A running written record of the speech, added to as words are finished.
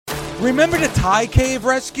Remember the Thai cave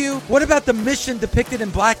rescue? What about the mission depicted in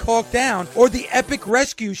Black Hawk Down or the epic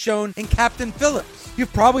rescue shown in Captain Phillips?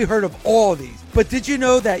 You've probably heard of all of these, but did you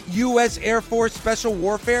know that U.S. Air Force Special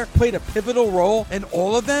Warfare played a pivotal role in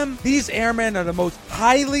all of them? These airmen are the most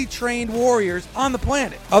highly trained warriors on the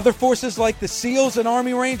planet. Other forces like the SEALs and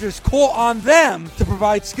Army Rangers call on them to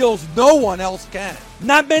provide skills no one else can.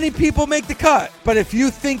 Not many people make the cut, but if you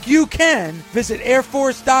think you can, visit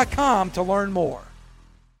airforce.com to learn more.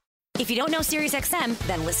 If you don't know SiriusXM,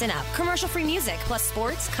 then listen up. Commercial-free music, plus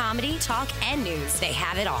sports, comedy, talk, and news. They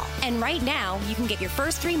have it all. And right now, you can get your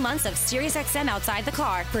first 3 months of SiriusXM outside the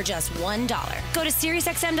car for just $1. Go to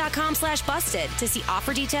SiriusXM.com/busted to see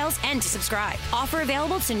offer details and to subscribe. Offer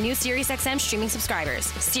available to new SiriusXM streaming subscribers.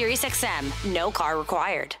 SiriusXM, no car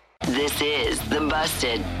required. This is the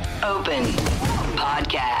Busted Open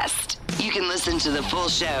Podcast. You can listen to the full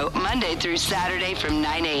show Monday through Saturday from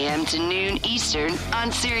 9 a.m. to noon Eastern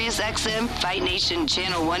on SiriusXM Fight Nation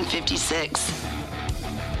Channel 156.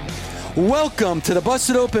 Welcome to the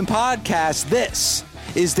Busted Open Podcast. This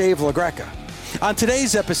is Dave LaGreca. On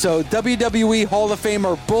today's episode, WWE Hall of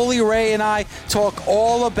Famer Bully Ray and I talk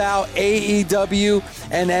all about AEW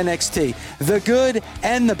and NXT, the good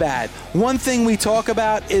and the bad. One thing we talk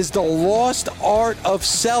about is the lost art of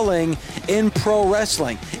selling in pro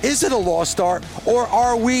wrestling. Is it a lost art, or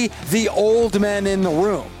are we the old men in the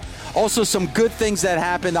room? Also, some good things that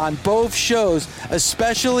happened on both shows,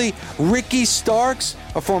 especially Ricky Starks,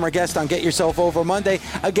 a former guest on Get Yourself Over Monday,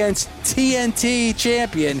 against TNT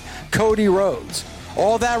champion Cody Rhodes.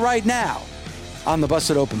 All that right now on the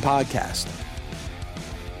Busted Open Podcast.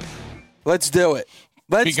 Let's do it.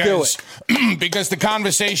 Let's do it. Because the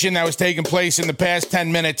conversation that was taking place in the past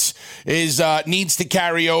 10 minutes needs to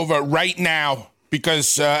carry over right now,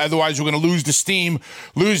 because otherwise we're going to lose the steam,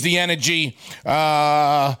 lose the energy.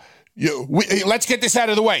 Let's get this out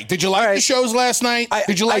of the way. Did you like the shows last night?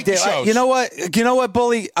 Did you like the shows? You know what,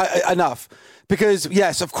 Bully? Enough. Because,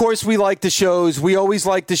 yes, of course we like the shows. We always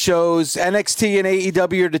like the shows. NXT and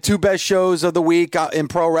AEW are the two best shows of the week in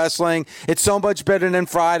pro wrestling. It's so much better than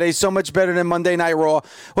Friday, so much better than Monday Night Raw.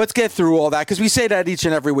 Let's get through all that, because we say that each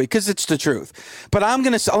and every week, because it's the truth. But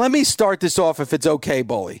let me start this off, if it's okay,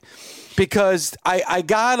 Bully. Because I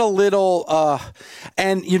got a little,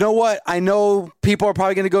 and you know what? I know people are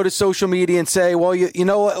probably going to go to social media and say, well, you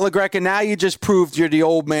know what, LaGreca, now you just proved you're the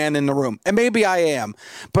old man in the room. And maybe I am.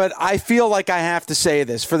 But I feel like I have to say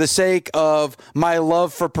this for the sake of my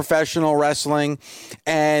love for professional wrestling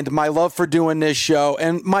and my love for doing this show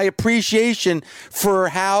and my appreciation for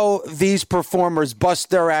how these performers bust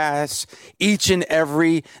their ass each and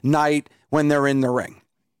every night when they're in the ring.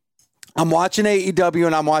 I'm watching AEW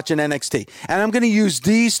and I'm watching NXT. And I'm going to use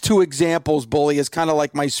these two examples, Bully, as kind of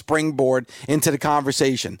like my springboard into the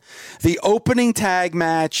conversation. The opening tag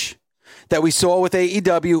match that we saw with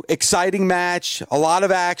AEW, exciting match, a lot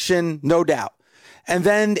of action, no doubt. And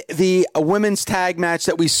then the women's tag match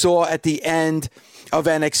that we saw at the end of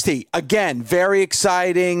NXT. Again, very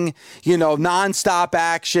exciting, nonstop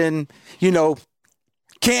action,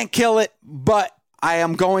 can't kill it, but I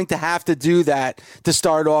am going to have to do that to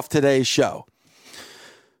start off today's show.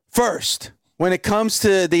 First, when it comes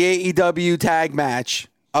to the AEW tag match,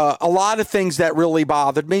 a lot of things that really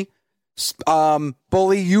bothered me.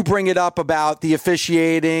 Bully, you bring it up about the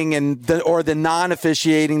officiating and the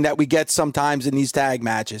non-officiating that we get sometimes in these tag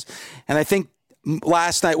matches. And I think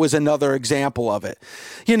last night was another example of it.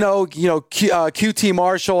 QT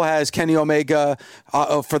Marshall has Kenny Omega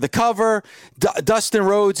for the cover. Dustin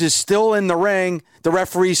Rhodes is still in the ring. The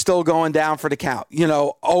referee's still going down for the count.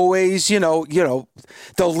 Always, the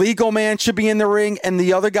legal man should be in the ring and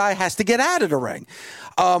the other guy has to get out of the ring.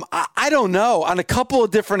 I don't know. On a couple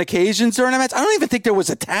of different occasions during the match, I don't even think there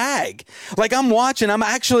was a tag. Like, I'm watching, I'm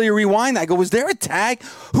actually rewinding. I go, was there a tag?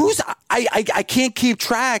 I can't keep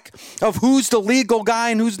track of who's the legal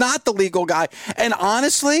guy and who's not the legal guy. And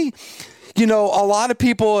honestly, a lot of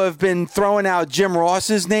people have been throwing out Jim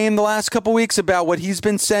Ross's name the last couple weeks about what he's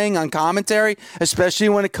been saying on commentary, especially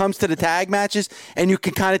when it comes to the tag matches. And you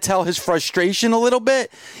can kind of tell his frustration a little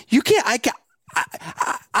bit.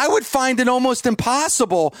 I would find it almost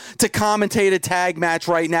impossible to commentate a tag match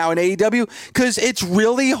right now in AEW because it's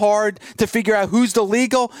really hard to figure out who's the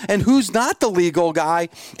legal and who's not the legal guy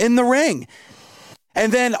in the ring.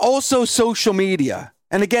 And then also social media.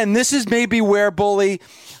 And again, this is maybe where, Bully,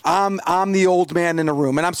 I'm the old man in the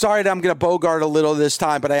room. And I'm sorry that I'm going to bogart a little this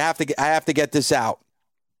time, but I have to get this out.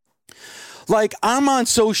 Like, I'm on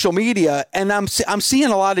social media and I'm seeing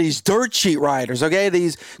a lot of these dirt sheet writers, okay?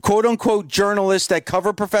 These quote unquote journalists that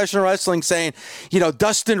cover professional wrestling saying,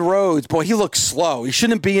 Dustin Rhodes, boy, he looks slow. He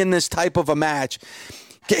shouldn't be in this type of a match.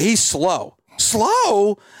 He's slow.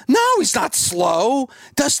 Slow? No, he's not slow.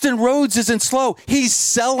 Dustin Rhodes isn't slow. He's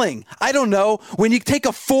selling. I don't know. When you take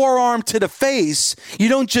a forearm to the face, you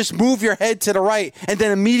don't just move your head to the right and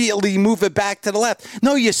then immediately move it back to the left.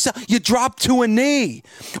 No, you drop to a knee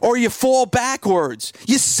or you fall backwards.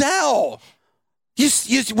 You sell.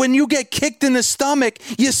 When you get kicked in the stomach,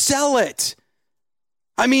 you sell it.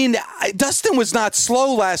 I mean, Dustin was not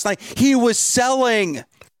slow last night. He was selling.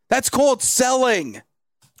 That's called selling.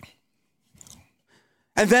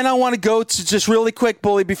 And then I want to go to just really quick,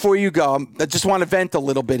 Bully, before you go. I just want to vent a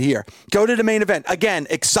little bit here. Go to the main event. Again,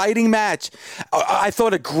 exciting match. I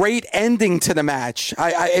thought a great ending to the match.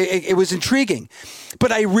 It was intriguing.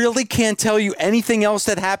 But I really can't tell you anything else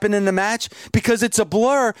that happened in the match because it's a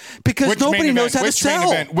blur because nobody knows how to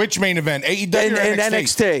sell. Which main event? AEW or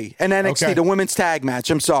NXT? And NXT, okay. The women's tag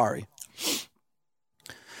match. I'm sorry.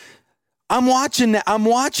 I'm watching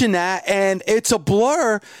that, and it's a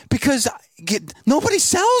blur because nobody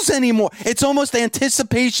sells anymore. It's almost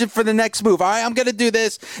anticipation for the next move. All right, I'm going to do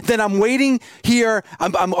this. Then I'm waiting here.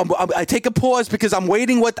 I take a pause because I'm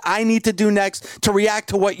waiting what I need to do next to react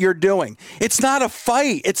to what you're doing. It's not a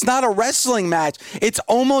fight. It's not a wrestling match. It's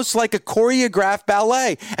almost like a choreographed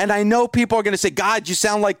ballet. And I know people are going to say, God, you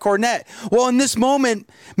sound like Cornette. Well, in this moment,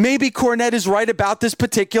 maybe Cornette is right about this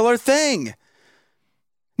particular thing.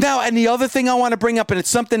 Now, and the other thing I want to bring up, and it's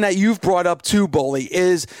something that you've brought up too, Bully,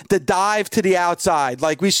 is the dive to the outside.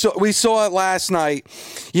 Like we saw it last night,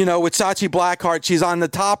 with Sachi Blackheart. She's on the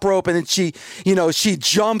top rope, and then she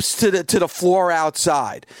jumps to the floor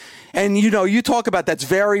outside. And, you talk about that's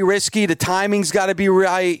very risky. The timing's got to be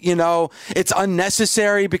right. It's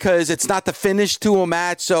unnecessary because it's not the finish to a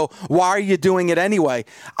match. So why are you doing it anyway?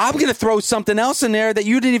 I'm going to throw something else in there that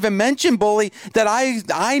you didn't even mention, Bully, that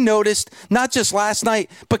I noticed not just last night,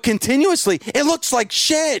 but continuously. It looks like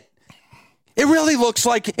shit. It really looks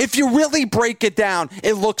like, if you really break it down,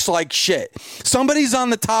 it looks like shit. Somebody's on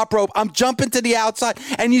the top rope. I'm jumping to the outside,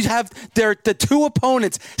 and you have the two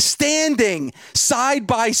opponents standing side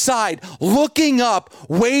by side, looking up,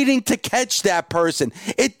 waiting to catch that person.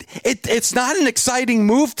 It's not an exciting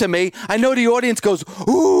move to me. I know the audience goes,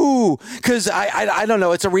 ooh, because I don't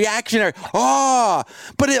know. It's a reactionary,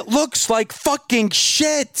 but it looks like fucking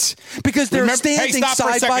shit because they're standing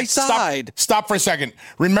side by side. Stop for a second.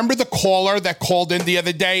 Remember the caller that called in the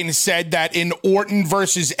other day and said that in Orton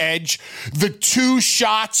versus Edge, the two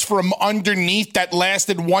shots from underneath that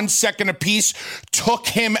lasted 1 second apiece took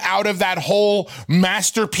him out of that whole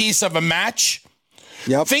masterpiece of a match?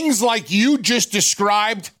 Yep. Things like you just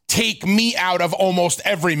described take me out of almost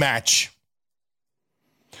every match.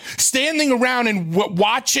 Standing around and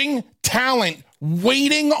watching talent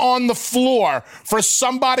waiting on the floor for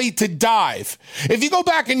somebody to dive. If you go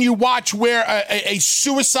back and you watch where a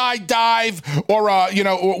suicide dive or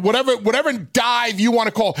whatever dive you want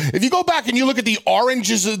to call, if you go back and you look at the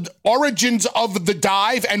origins of the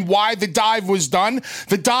dive and why the dive was done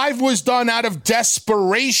out of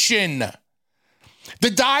desperation. The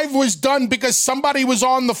dive was done because somebody was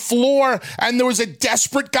on the floor and there was a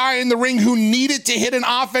desperate guy in the ring who needed to hit an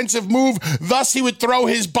offensive move. Thus, he would throw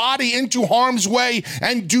his body into harm's way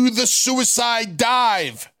and do the suicide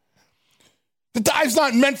dive. The dive's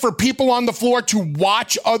not meant for people on the floor to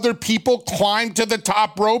watch other people climb to the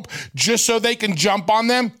top rope just so they can jump on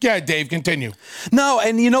them. Yeah, Dave, continue. No,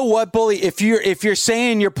 and you know what, Bully? If you're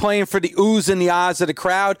saying you're playing for the oohs and the ahs of the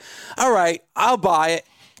crowd, all right, I'll buy it.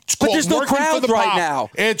 But there's no crowd right now.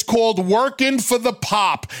 It's called working for the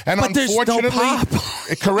pop. And but unfortunately, there's no pop.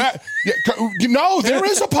 Correct. No, there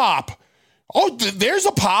is a pop. Oh, there's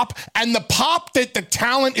a pop. And the pop that the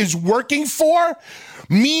talent is working for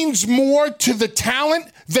means more to the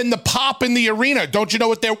talent than the pop in the arena. Don't you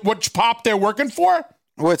know which pop they're working for?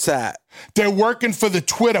 What's that? They're working for the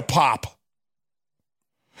Twitter pop.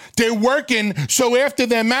 They're working so after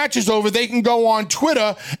their match is over, they can go on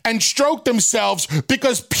Twitter and stroke themselves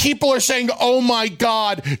because people are saying, oh my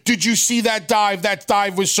God, did you see that dive? That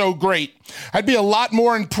dive was so great. I'd be a lot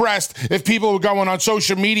more impressed if people were going on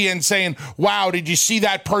social media and saying, wow, did you see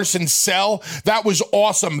that person sell? That was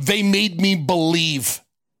awesome. They made me believe.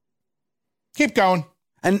 Keep going.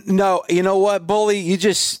 And no, you know what, Bully? You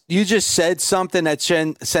just said something that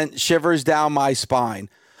sent shivers down my spine.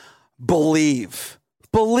 Believe.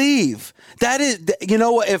 That is,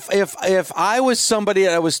 if I was somebody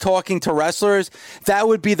that was talking to wrestlers, that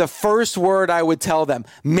would be the first word I would tell them.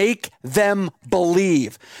 Make them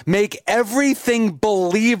believe. Make everything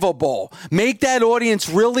believable. Make that audience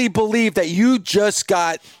really believe that you just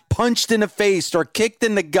got punched in the face or kicked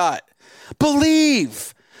in the gut.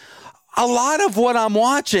 Believe. a lot of what I'm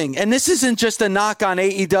watching, and this isn't just a knock on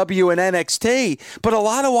AEW and NXT, but a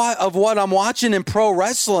lot of what I'm watching in pro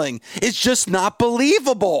wrestling is just not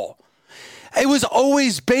believable. It was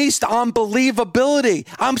always based on believability.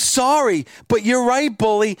 I'm sorry, but you're right,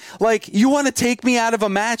 Bully. Like, you want to take me out of a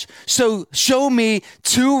match? So show me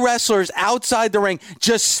two wrestlers outside the ring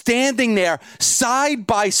just standing there side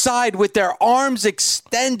by side with their arms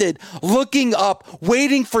extended, looking up,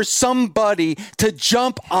 waiting for somebody to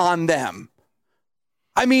jump on them.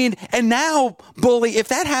 I mean, and now, Bully, if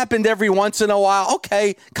that happened every once in a while,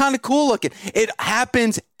 okay, kind of cool looking. It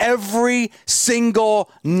happens every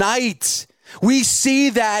single night. We see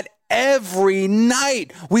that every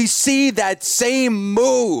night. We see that same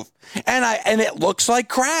move. And it looks like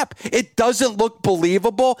crap. It doesn't look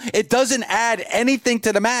believable. It doesn't add anything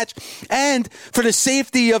to the match. And for the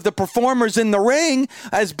safety of the performers in the ring,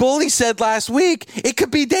 as Bully said last week, it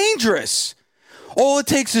could be dangerous. All it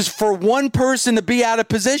takes is for one person to be out of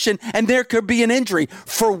position and there could be an injury.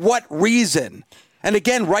 For what reason? And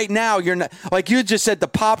again, right now, you're not, like you just said, the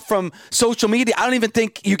pop from social media. I don't even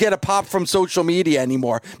think you get a pop from social media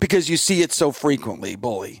anymore because you see it so frequently,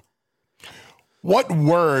 Bully. What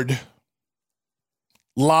word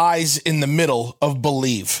lies in the middle of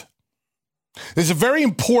believe? There's a very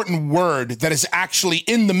important word that is actually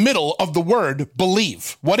in the middle of the word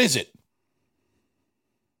believe. What is it?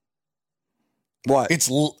 What?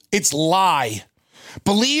 It's lie.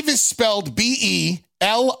 Believe is spelled B-E-L-I-E-V-E.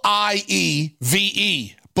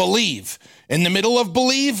 Believe. In the middle of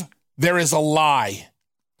believe, there is a lie.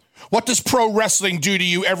 What does pro wrestling do to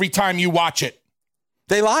you every time you watch it?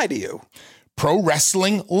 They lie to you. Pro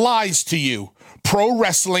wrestling lies to you. Pro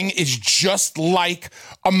wrestling is just like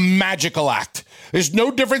a magical act. There's no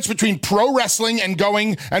difference between pro wrestling and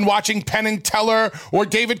going and watching Penn and Teller or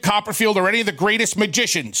David Copperfield or any of the greatest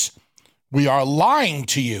magicians. We are lying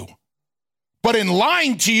to you. But in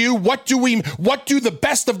lying to you, what do the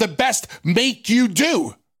best of the best make you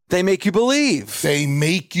do? They make you believe. They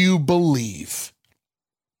make you believe.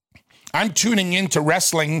 I'm tuning into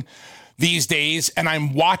wrestling these days and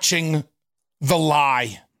I'm watching the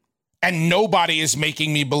lie. And nobody is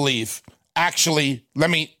making me believe. Actually, let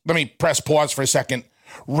me press pause for a second.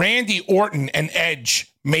 Randy Orton and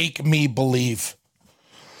Edge make me believe.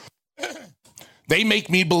 They make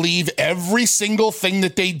me believe every single thing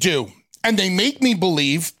that they do. And they make me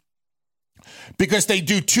believe because they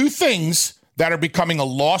do two things that are becoming a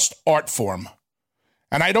lost art form.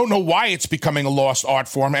 And I don't know why it's becoming a lost art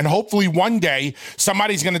form. And hopefully one day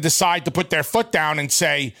somebody's going to decide to put their foot down and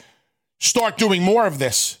say, start doing more of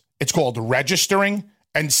this. It's called registering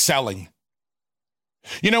and selling.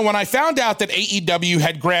 You know, when I found out that AEW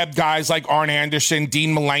had grabbed guys like Arn Anderson,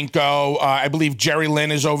 Dean Malenko, I believe Jerry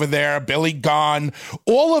Lynn is over there, Billy Gunn,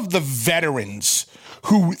 all of the veterans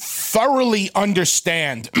who thoroughly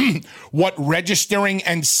understand what registering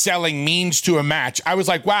and selling means to a match. I was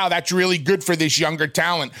like, wow, that's really good for this younger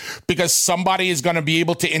talent because somebody is going to be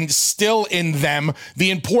able to instill in them the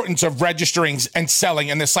importance of registering and selling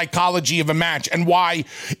and the psychology of a match and why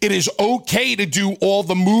it is okay to do all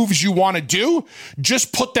the moves you want to do.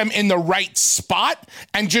 Just put them in the right spot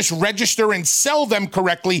and just register and sell them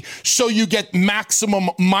correctly so you get maximum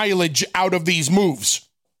mileage out of these moves.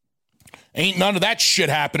 Ain't none of that shit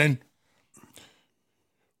happening.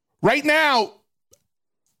 Right now,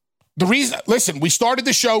 listen, we started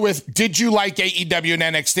the show with, did you like AEW and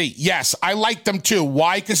NXT? Yes, I like them too.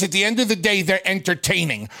 Why? Because at the end of the day, they're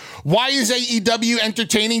entertaining. Why is AEW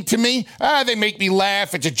entertaining to me? They make me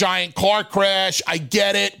laugh. It's a giant car crash. I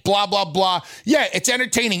get it. Blah, blah, blah. Yeah, it's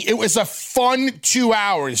entertaining. It was a fun 2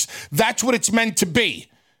 hours. That's what it's meant to be.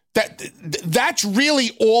 That's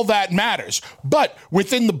really all that matters. But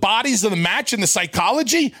within the bodies of the match and the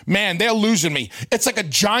psychology, man, they're losing me. It's like a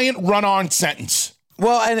giant run-on sentence.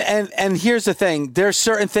 Well, and here's the thing. There's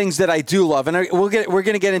certain things that I do love, and we're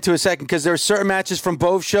going to get into a second because there are certain matches from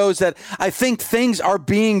both shows that I think things are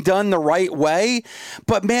being done the right way.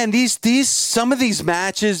 But man, some of these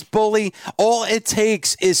matches, Bully, all it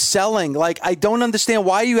takes is selling. Like, I don't understand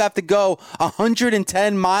why you have to go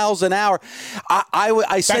 110 miles an hour.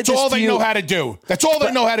 I said that's all they know how to do. That's all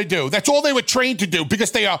they know how to do. That's all they were trained to do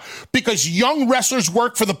because young wrestlers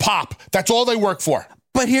work for the pop. That's all they work for.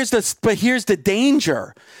 But here's the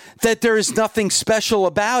danger. that there is nothing special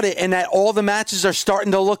about it, and that all the matches are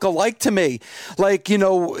starting to look alike to me. Like, and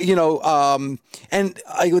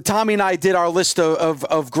Tommy and I did our list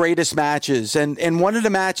of greatest matches, and one of the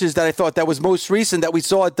matches that I thought that was most recent that we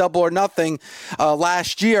saw at Double or Nothing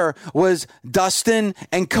last year was Dustin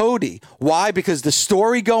and Cody. Why? Because the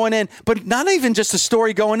story going in, but not even just the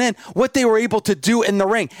story going in, what they were able to do in the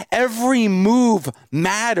ring. Every move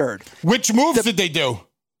mattered. Which moves did they do?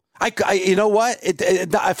 You know what?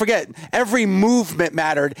 I forget. Every movement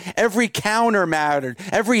mattered. Every counter mattered.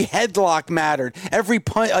 Every headlock mattered. Every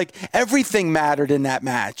punch, like everything mattered in that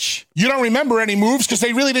match. You don't remember any moves because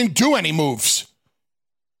they really didn't do any moves.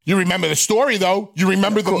 You remember the story, though. You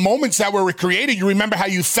remember the moments that were created. You remember how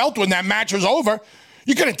you felt when that match was over.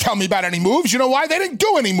 You couldn't tell me about any moves. You know why? They didn't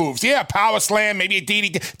do any moves. Yeah, power slam, maybe a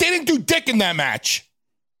DDT. They didn't do dick in that match.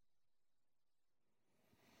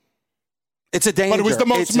 It's a danger. But it was the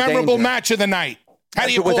most memorable match of the night. How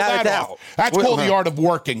do you pull that off? That's called the art of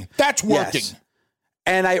working. That's working. Yes.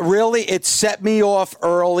 And it set me off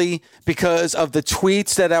early because of the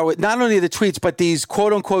tweets that not only the tweets, but these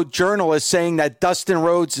quote unquote journalists saying that Dustin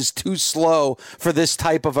Rhodes is too slow for this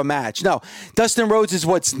type of a match. No, Dustin Rhodes is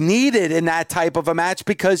what's needed in that type of a match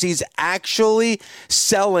because he's actually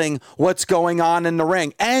selling what's going on in the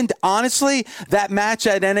ring. And honestly, that match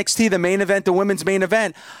at NXT, the main event, the women's main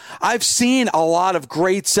event, I've seen a lot of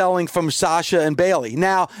great selling from Sasha and Bayley.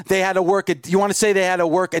 Now, they had to work you want to say they had to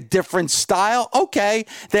work a different style? Okay.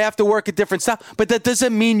 They have to work a different style, but that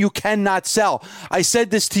doesn't mean you cannot sell. I said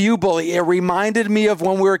this to you, Bully. It reminded me of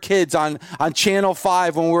when we were kids on Channel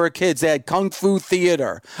 5 when we were kids. They had Kung Fu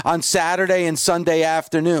Theater on Saturday and Sunday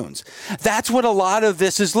afternoons. That's what a lot of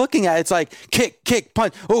this is looking at. It's like kick,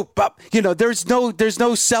 punch. Oh, there's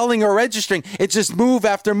no selling or registering. It's just move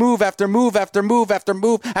after move after move after move after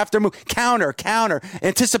move after move. Counter,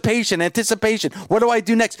 anticipation. What do I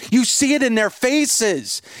do next? You see it in their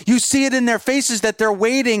faces. That they're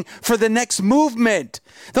waiting for the next movement.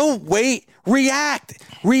 Don't wait. React.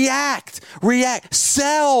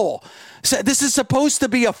 Sell. So this is supposed to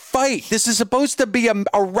be a fight. This is supposed to be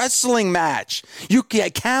a wrestling match. You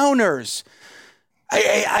get counters.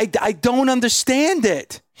 I don't understand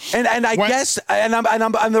it. And I guess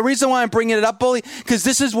I'm the reason why I'm bringing it up, Bully, because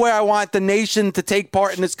this is where I want the nation to take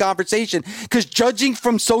part in this conversation. Because judging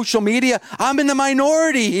from social media, I'm in the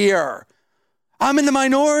minority here.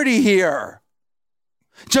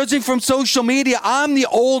 Judging from social media, I'm the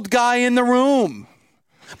old guy in the room.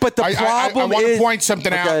 But the problem I want is... to point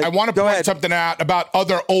something out. I want to point something out about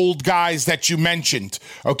other old guys that you mentioned,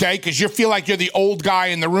 okay? Because you feel like you're the old guy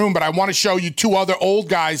in the room, but I want to show you two other old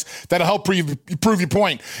guys that'll help prove your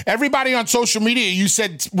point. Everybody on social media,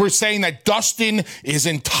 we're saying that Dustin is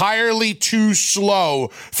entirely too slow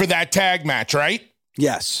for that tag match, right?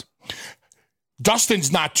 Yes.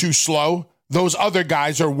 Dustin's not too slow. Those other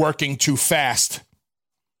guys are working too fast.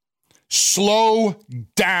 Slow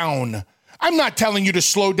down. I'm not telling you to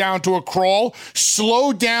slow down to a crawl.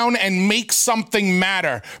 Slow down and make something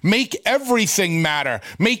matter. Make everything matter.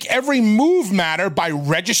 Make every move matter by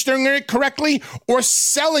registering it correctly or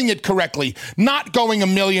selling it correctly. Not going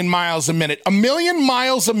 1,000,000 miles a minute. 1,000,000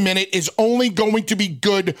 miles a minute is only going to be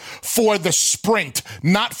good for the sprint,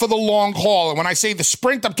 not for the long haul. And when I say the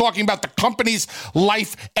sprint, I'm talking about the company's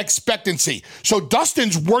life expectancy. So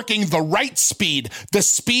Dustin's working the right speed, the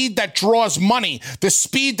speed that draws money, the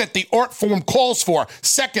speed that the art form calls for.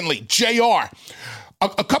 Secondly, JR.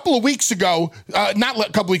 A couple of weeks ago,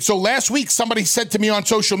 last week, somebody said to me on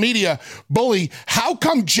social media, Bully, how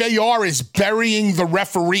come JR is burying the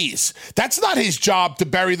referees? That's not his job to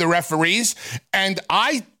bury the referees. And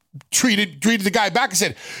I treated the guy back and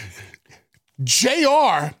said,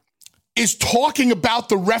 JR is talking about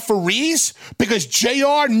the referees because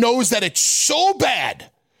JR knows that it's so bad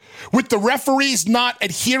with the referees not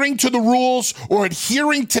adhering to the rules or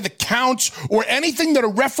adhering to the counts or anything that a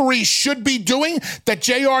referee should be doing, that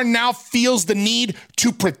JR now feels the need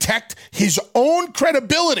to protect his own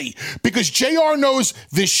credibility because JR knows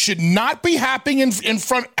this should not be happening in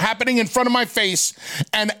front of my face.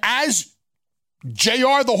 And as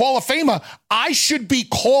JR, the Hall of Famer, I should be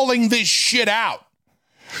calling this shit out.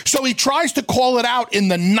 So he tries to call it out in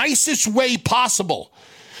the nicest way possible.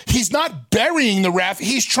 He's not burying the ref.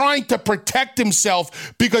 He's trying to protect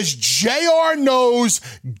himself because JR knows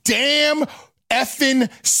damn effing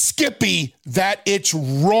Skippy that it's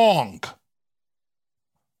wrong.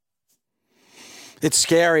 It's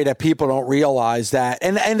scary that people don't realize that.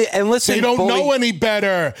 And listen, they don't know any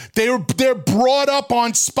better. They're brought up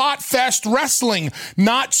on Spot Fest wrestling,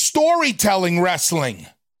 not storytelling wrestling.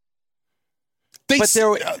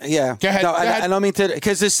 Yeah. Go ahead. No, go ahead. I don't mean to,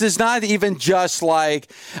 because this is not even just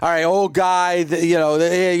like, all right, old guy,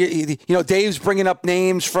 Dave's bringing up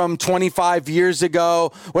names from 25 years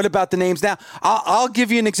ago. What about the names now? I'll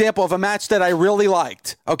give you an example of a match that I really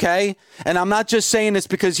liked, okay? And I'm not just saying this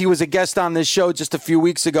because he was a guest on this show just a few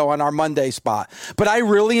weeks ago on our Monday spot, but I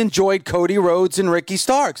really enjoyed Cody Rhodes and Ricky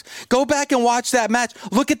Starks. Go back and watch that match.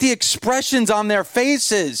 Look at the expressions on their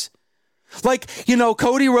faces. Like,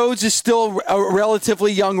 Cody Rhodes is still a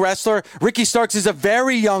relatively young wrestler. Ricky Starks is a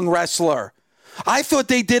very young wrestler. I thought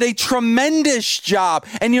they did a tremendous job.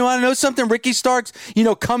 And you want to know something? Ricky Starks,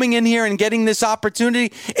 coming in here and getting this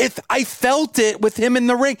opportunity, I felt it with him in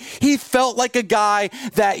the ring. He felt like a guy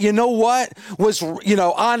that, was,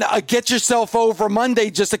 on a Get Yourself Over Monday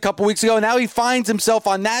just a couple weeks ago. Now he finds himself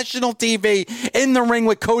on national TV in the ring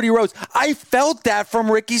with Cody Rhodes. I felt that from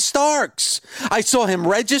Ricky Starks. I saw him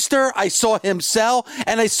register. I saw him sell.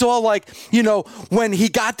 And I saw, when he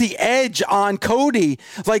got the edge on Cody,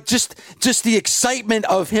 just the excitement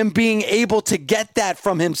of him being able to get that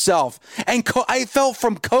from himself. And I felt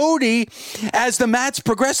from Cody as the match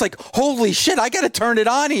progressed, like, holy shit, I got to turn it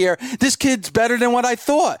on here. This kid's better than what I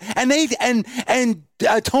thought. And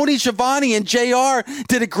Tony Schiavone and JR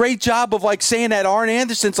did a great job of saying that Arn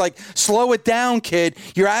Anderson's slow it down, kid.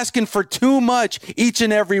 You're asking for too much each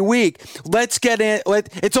and every week. Let's get in.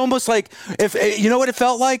 It's almost like, if you know what it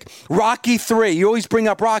felt like? Rocky 3. You always bring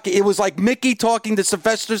up Rocky. It was like Mickey talking to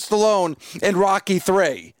Sylvester Stallone in Rocky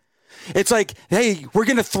 3. It's like, hey, we're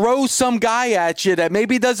going to throw some guy at you that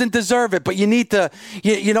maybe doesn't deserve it, but you need to,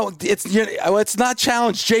 let's not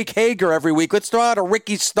challenge Jake Hager every week. Let's throw out a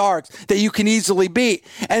Ricky Starks that you can easily beat.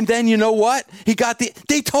 And then you know what?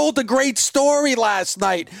 They told a great story last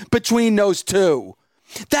night between those two.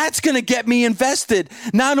 That's going to get me invested,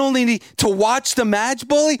 not only to watch the match,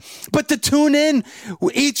 Bully, but to tune in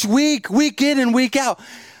each week in and week out.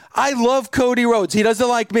 I love Cody Rhodes. He doesn't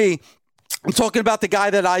like me. I'm talking about the guy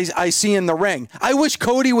that I see in the ring. I wish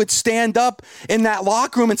Cody would stand up in that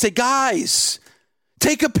locker room and say, guys,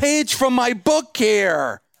 take a page from my book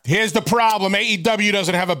here. Here's the problem. AEW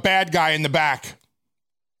doesn't have a bad guy in the back.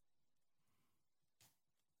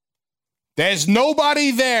 There's nobody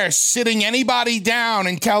there sitting anybody down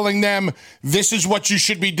and telling them this is what you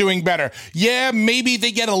should be doing better. Yeah, maybe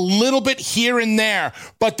they get a little bit here and there,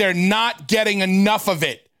 but they're not getting enough of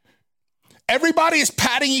it. Everybody is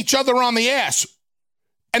patting each other on the ass.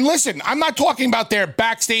 And listen, I'm not talking about their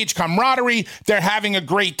backstage camaraderie. They're having a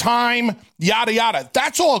great time, yada, yada.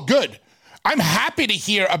 That's all good. I'm happy to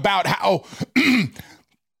hear about how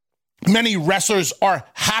many wrestlers are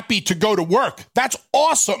happy to go to work. That's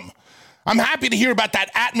awesome. I'm happy to hear about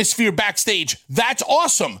that atmosphere backstage. That's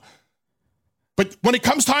awesome. But when it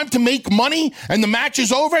comes time to make money and the match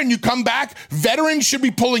is over and you come back, veterans should be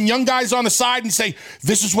pulling young guys on the side and say,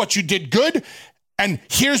 this is what you did good, and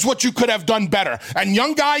here's what you could have done better. And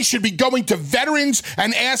young guys should be going to veterans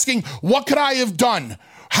and asking, what could I have done?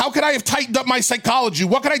 How could I have tightened up my psychology?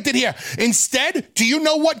 What could I did here? Instead, do you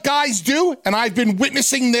know what guys do? And I've been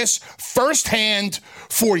witnessing this firsthand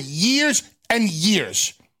for years and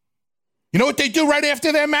years. You know what they do right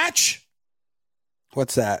after their match?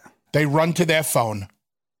 What's that? They run to their phone.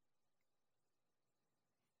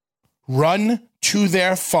 Run to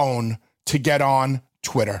their phone to get on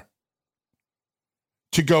Twitter.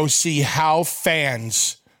 To go see how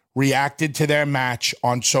fans reacted to their match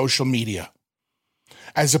on social media.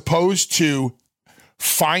 As opposed to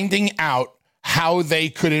finding out how they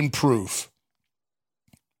could improve.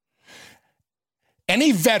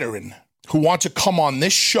 Any veteran who wants to come on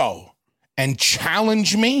this show and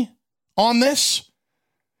challenge me on this,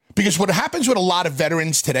 because what happens with a lot of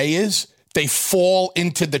veterans today is they fall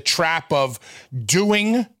into the trap of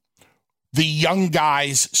doing the young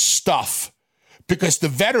guys' stuff because the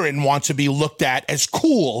veteran wants to be looked at as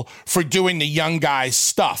cool for doing the young guys'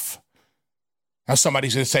 stuff. Now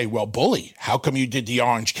somebody's going to say, well, Bully, how come you did the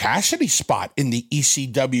Orange Cassidy spot in the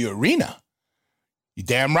ECW arena? You're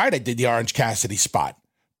damn right I did the Orange Cassidy spot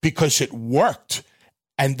because it worked.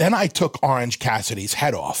 And then I took Orange Cassidy's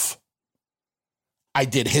head off. I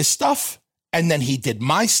did his stuff, and then he did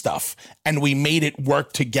my stuff, and we made it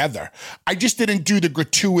work together. I just didn't do the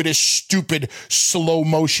gratuitous, stupid,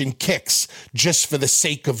 slow-motion kicks just for the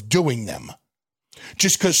sake of doing them.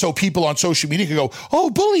 Just because so people on social media can go, oh,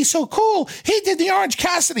 Bully's so cool. He did the Orange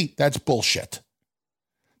Cassidy. That's bullshit.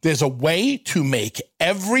 There's a way to make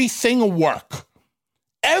everything work.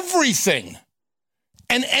 Everything.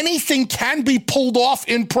 And anything can be pulled off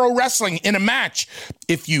in pro wrestling in a match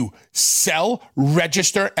if you sell,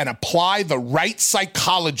 register, and apply the right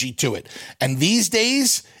psychology to it. And these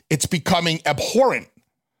days, it's becoming abhorrent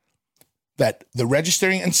that the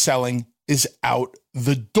registering and selling is out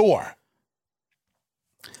the door.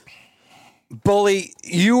 Bully,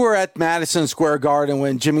 you were at Madison Square Garden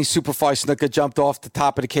when Jimmy Superfly Snuka jumped off the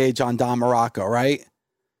top of the cage on Don Morocco, right?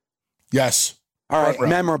 Yes. All right,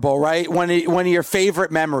 memorable, right? One of your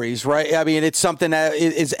favorite memories, right? I mean, it's something that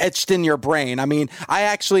is etched in your brain. I mean, I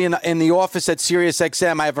actually, in the office at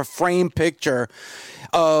SiriusXM, I have a framed picture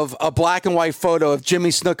of a black and white photo of Jimmy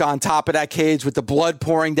Snuka on top of that cage with the blood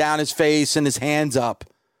pouring down his face and his hands up.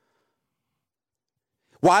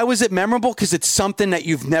 Why was it memorable? Because it's something that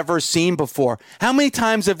you've never seen before. How many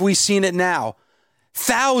times have we seen it now?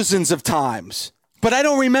 Thousands of times. But I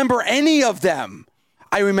don't remember any of them.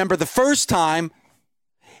 I remember the first time.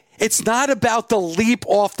 It's not about the leap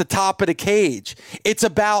off the top of the cage. It's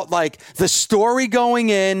about like the story going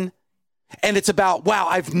in, and it's about, wow,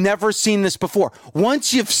 I've never seen this before.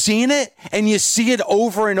 Once you've seen it and you see it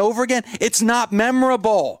over and over again, it's not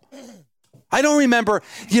memorable. I don't remember,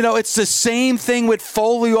 it's the same thing with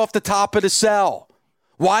Foley off the top of the cell.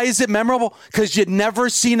 Why is it memorable? Because you'd never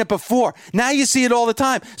seen it before. Now you see it all the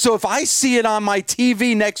time. So if I see it on my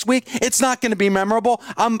TV next week, it's not going to be memorable.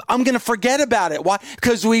 I'm going to forget about it. Why?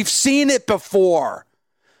 Because we've seen it before.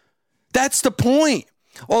 That's the point.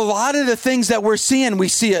 A lot of the things that we're seeing, we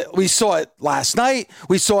saw it last night,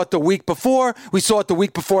 we saw it the week before, we saw it the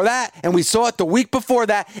week before that, and we saw it the week before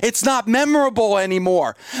that. It's not memorable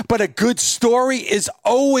anymore. But a good story is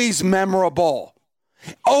always memorable.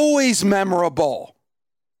 Always memorable.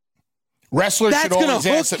 Wrestlers That's going to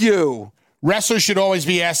hook you. Wrestlers should always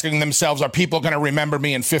be asking themselves, are people going to remember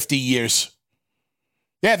me in 50 years?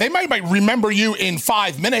 Yeah, they might remember you in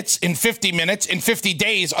 5 minutes, in 50 minutes, in 50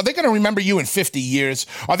 days. Are they going to remember you in 50 years?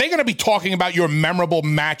 Are they going to be talking about your memorable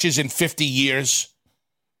matches in 50 years?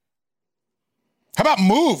 How about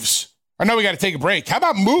moves? I know we got to take a break. How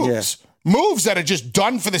about moves? Yeah. Moves that are just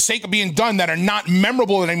done for the sake of being done that are not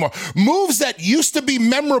memorable anymore. Moves that used to be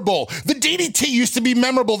memorable. The DDT used to be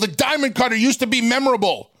memorable. The Diamond Cutter used to be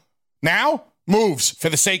memorable. Now, moves for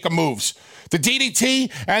the sake of moves. The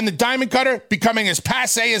DDT and the Diamond Cutter becoming as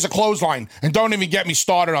passé as a clothesline. And don't even get me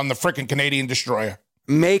started on the frickin' Canadian Destroyer.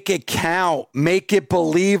 Make it count. Make it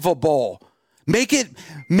believable. Make it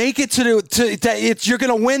that you're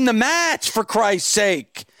going to win the match, for Christ's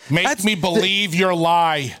sake. Make me believe your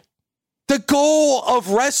lie. The goal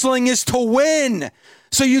of wrestling is to win.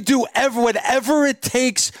 So you do whatever it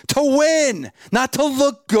takes to win. Not to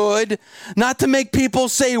look good, not to make people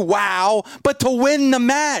say wow, but to win the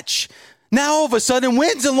match. Now all of a sudden,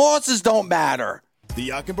 wins and losses don't matter. The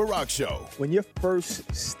Yak and Barack Show. When your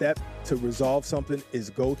first step to resolve something is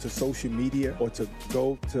go to social media or to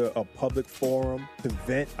go to a public forum to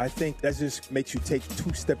vent, I think that just makes you take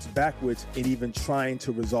 2 steps backwards in even trying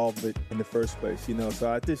to resolve it in the first place. So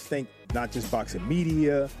I just think not just boxing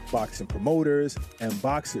media, boxing promoters, and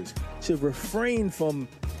boxers should refrain from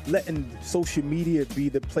letting social media be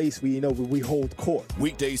the place where we hold court.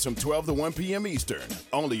 Weekdays from 12 to 1 p.m. Eastern,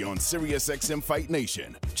 only on SiriusXM Fight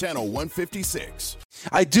Nation, channel 156.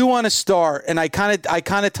 I do want to start, and I kind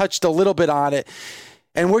of touched a little bit on it.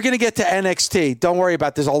 And we're going to get to NXT. Don't worry about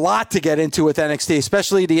it. There's a lot to get into with NXT,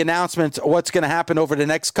 especially the announcements of what's going to happen over the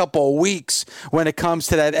next couple of weeks when it comes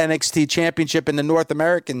to that NXT championship and the North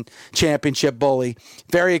American championship, Bully.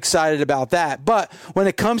 Very excited about that. But when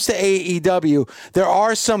it comes to AEW, there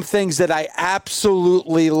are some things that I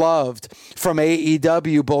absolutely loved from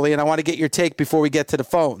AEW, Bully, and I want to get your take before we get to the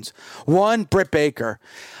phones. One, Britt Baker.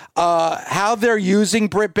 How they're using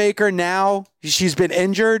Britt Baker now, she's been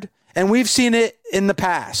injured. And we've seen it in the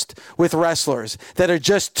past with wrestlers that are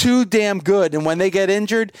just too damn good. And when they get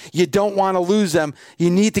injured, you don't want to lose them. You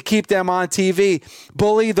need to keep them on TV.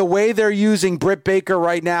 Bully, the way they're using Britt Baker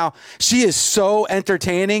right now, she is so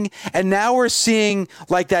entertaining. And now we're seeing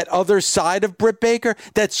like that other side of Britt Baker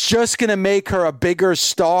that's just going to make her a bigger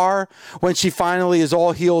star when she finally is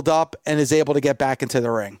all healed up and is able to get back into the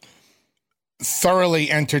ring. Thoroughly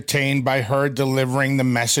entertained by her delivering the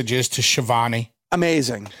messages to Shivani.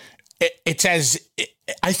 Amazing. It's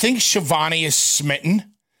I think Shivani is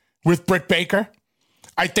smitten with Britt Baker.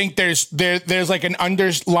 I think there's like an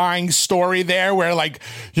underlying story there where like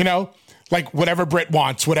whatever Britt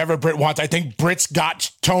wants. I think Britt's got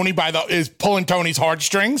Tony is pulling Tony's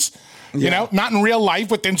heartstrings, not in real life,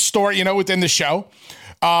 within story, within the show.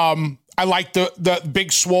 I like the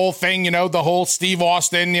big swole thing, the whole Steve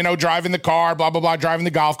Austin, driving the car, blah, blah, blah, driving the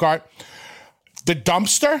golf cart. The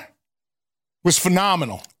dumpster was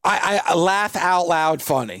phenomenal. I laugh out loud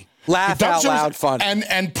funny. Laugh out loud funny.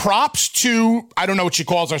 And props to, I don't know what she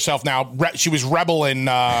calls herself now. She was Rebel in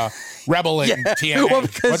Rebel in TNA. Well,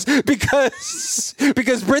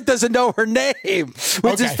 because Britt doesn't know her name,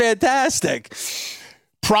 which is fantastic.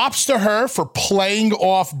 Props to her for playing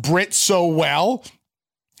off Britt so well.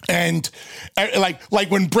 And like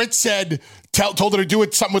when Britt said, told her to do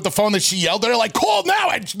something with the phone, that she yelled at her, like, call now.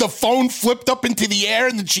 And the phone flipped up into the air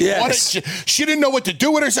and then she caught it. She didn't know what to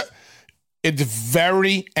do with herself. It's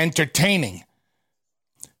very entertaining.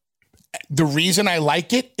 The reason I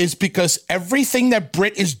like it is because everything that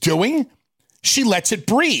Britt is doing, she lets it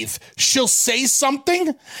breathe. She'll say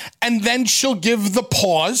something and then she'll give the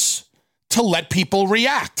pause to let people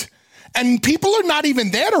react. And people are not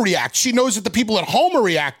even there to react. She knows that the people at home are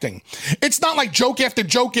reacting. It's not like joke after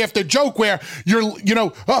joke after joke where you're, oh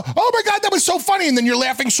my God, that was so funny. And then you're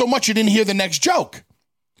laughing so much you didn't hear the next joke.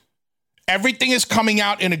 Everything is coming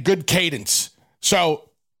out in a good cadence. So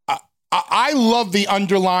I love the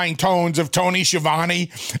underlying tones of Tony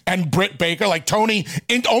Schiavone and Britt Baker, like Tony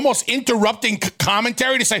almost interrupting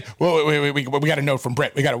commentary to say, wait, we got a note from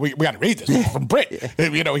Britt. We got to read this from Britt.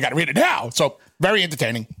 We got to read it now. So very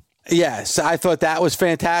entertaining. Yes, I thought that was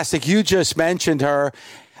fantastic. You just mentioned her,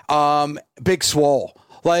 Big Swole.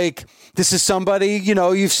 Like, this is somebody,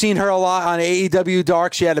 you've seen her a lot on AEW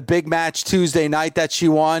Dark. She had a big match Tuesday night that she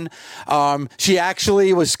won. She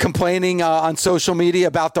actually was complaining on social media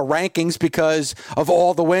about the rankings because of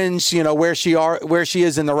all the wins, where she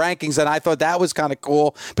is in the rankings. And I thought that was kind of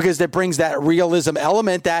cool because it brings that realism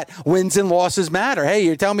element that wins and losses matter. Hey,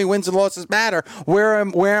 you're telling me wins and losses matter. Where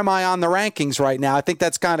am I on the rankings right now? I think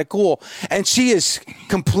that's kind of cool. And she is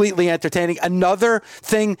completely entertaining. Another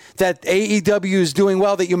thing that AEW is doing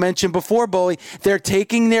well that you mentioned before, Bully, they're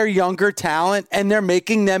taking their younger talent and they're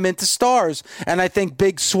making them into stars. And I think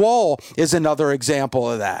Big Swole is another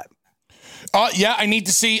example of that. Yeah, I need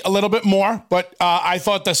to see a little bit more, but I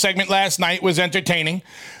thought the segment last night was entertaining.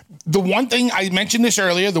 The one thing, I mentioned this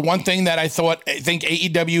earlier, the one thing that I think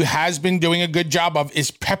AEW has been doing a good job of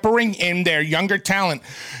is peppering in their younger talent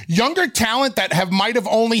that might have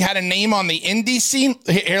only had a name on the indie scene.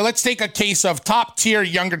 Here, let's take a case of top tier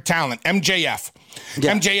younger talent, MJF.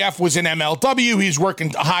 Yeah. MJF was in MLW. He's working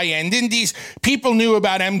high-end indies. People knew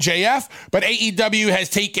about MJF, but AEW has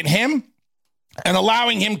taken him and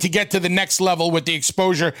allowing him to get to the next level with the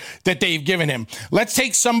exposure that they've given him. Let's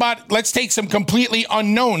take some completely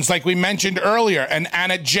unknowns, like we mentioned earlier, an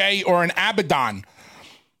Anna Jay or an Abaddon.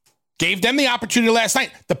 Gave them the opportunity last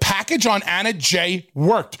night. The package on Anna Jay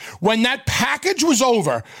worked. When that package was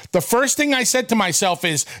over, the first thing I said to myself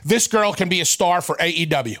is, this girl can be a star for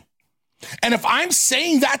AEW. And if I'm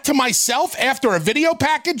saying that to myself after a video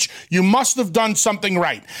package, you must have done something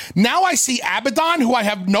right. Now I see Abaddon, who I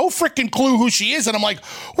have no freaking clue who she is, and I'm like,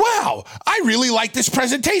 wow, I really like this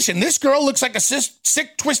presentation. This girl looks like a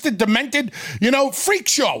sick, twisted, demented, freak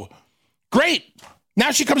show. Great.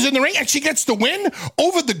 Now she comes in the ring and she gets the win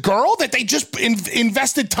over the girl that they just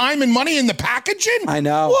invested time and money in the packaging? I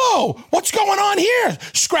know. Whoa, what's going on here?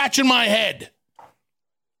 Scratching my head.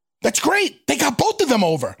 That's great. They got both of them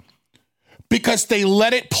over. Because they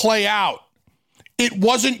let it play out. It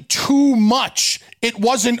wasn't too much. It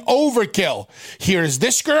wasn't overkill. Here's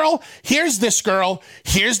this girl. Here's this girl.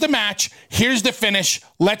 Here's the match. Here's the finish.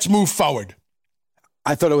 Let's move forward.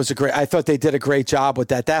 I thought they did a great job with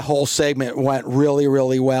that. That whole segment went really,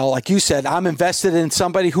 really well. Like you said, I'm invested in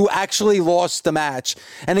somebody who actually lost the match.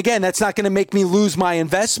 And again, that's not going to make me lose my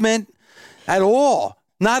investment at all.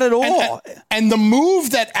 Not at all. And the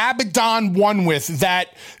move that Abaddon won with, that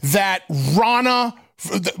Rana,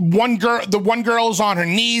 the one girl's on her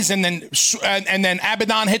knees, and then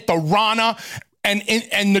Abaddon hit the Rana,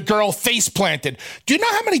 and the girl face planted. Do you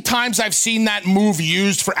know how many times I've seen that move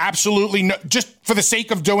used for absolutely just for the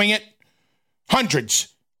sake of doing it?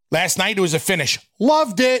 Hundreds. Last night it was a finish.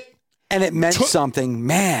 Loved it. And it meant something,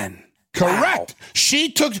 man. Correct. Wow.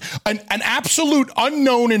 She took an absolute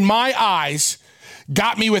unknown in my eyes.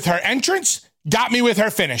 Got me with her entrance, got me with her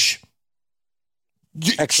finish.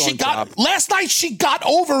 Excellent job. Last night, she got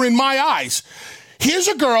over in my eyes. Here's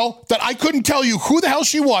a girl that I couldn't tell you who the hell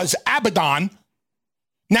she was, Abaddon.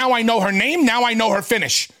 Now I know her name. Now I know her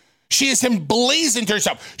finish. She is emblazoned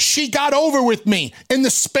herself. She got over with me in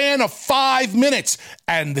the span of 5 minutes.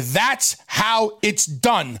 And that's how it's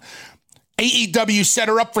done. AEW set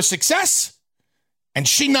her up for success, and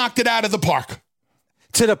she knocked it out of the park.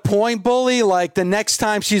 To the point, Bully, like the next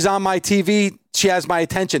time she's on my TV, she has my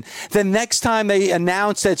attention. The next time they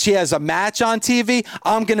announce that she has a match on TV,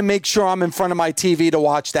 I'm going to make sure I'm in front of my TV to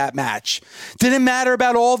watch that match. Didn't matter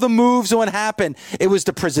about all the moves and what happened. It was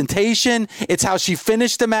the presentation. It's how she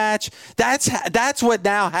finished the match. That's what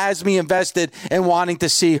now has me invested in wanting to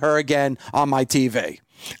see her again on my TV.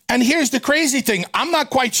 And here's the crazy thing. I'm not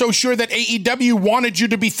quite so sure that AEW wanted you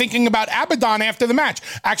to be thinking about Abaddon after the match.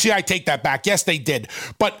 Actually, I take that back. Yes, they did.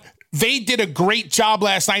 But they did a great job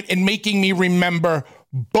last night in making me remember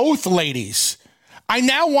both ladies. I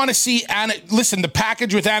now want to see Anna. Listen, the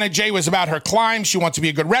package with Anna Jay was about her climb. She wants to be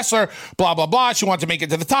a good wrestler, blah, blah, blah. She wants to make it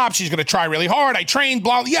to the top. She's going to try really hard. I trained,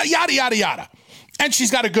 blah, yada, yada, yada. And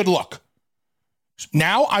she's got a good look.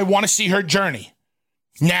 Now I want to see her journey.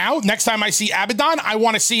 Now, next time I see Abaddon, I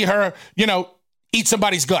want to see her, eat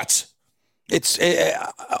somebody's guts. It's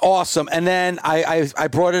awesome. And then I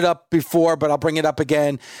brought it up before, but I'll bring it up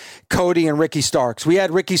again. Cody and Ricky Starks. We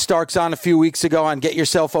had Ricky Starks on a few weeks ago on Get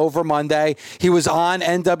Yourself Over Monday. He was on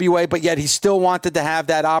NWA, but yet he still wanted to have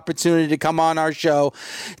that opportunity to come on our show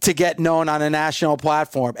to get known on a national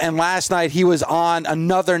platform. And last night he was on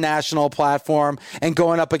another national platform and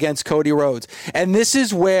going up against Cody Rhodes. And this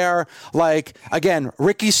is where, again,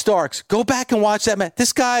 Ricky Starks, go back and watch that match.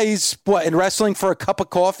 This guy's, in wrestling for a cup of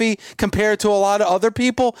coffee compared to a lot of other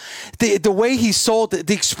people. The way he sold it,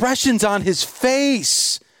 the expressions on his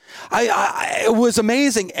face, it was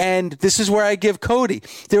amazing. And this is where I give Cody.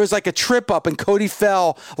 There was a trip up and Cody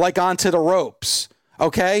fell onto the ropes.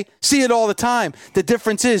 Okay? See it all the time. The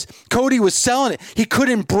difference is Cody was selling it. He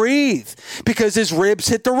couldn't breathe because his ribs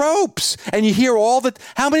hit the ropes. And you hear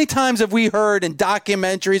how many times have we heard in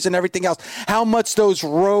documentaries and everything else how much those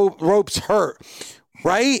ropes hurt?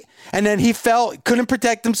 Right? And then he fell, couldn't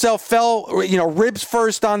protect himself, fell, ribs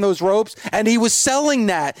first on those ropes, and he was selling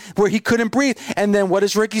that where he couldn't breathe. And then what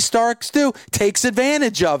does Ricky Starks do? Takes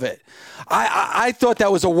advantage of it. I thought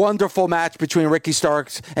that was a wonderful match between Ricky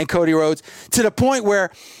Starks and Cody Rhodes, to the point where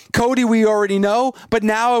Cody we already know, but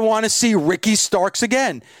now I want to see Ricky Starks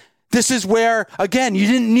again. This is where, again, you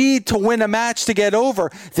didn't need to win a match to get over.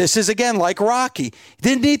 This is, again, like Rocky. You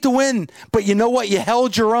didn't need to win, but you know what? You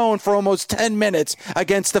held your own for almost 10 minutes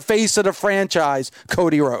against the face of the franchise,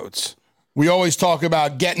 Cody Rhodes. We always talk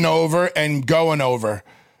about getting over and going over.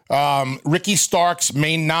 Ricky Starks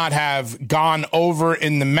may not have gone over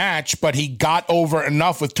in the match, but he got over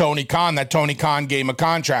enough with Tony Khan that Tony Khan gave him a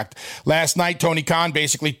contract. Last night, Tony Khan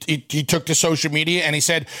basically, he took to social media and he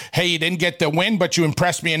said, hey, you didn't get the win, but you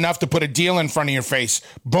impressed me enough to put a deal in front of your face.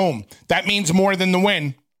 Boom. That means more than the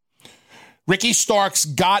win. Ricky Starks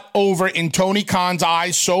got over in Tony Khan's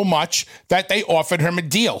eyes so much that they offered him a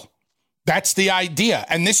deal. That's the idea.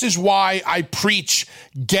 And this is why I preach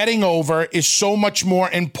getting over is so much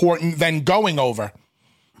more important than going over.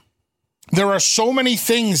 There are so many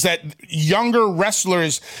things that younger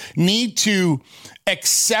wrestlers need to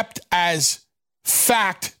accept as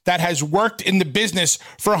fact that has worked in the business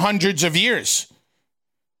for hundreds of years.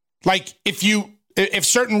 If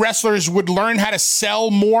certain wrestlers would learn how to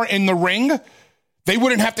sell more in the ring, they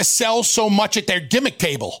wouldn't have to sell so much at their gimmick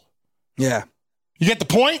table. Yeah. You get the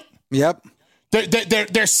point? Yep.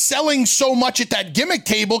 They're selling so much at that gimmick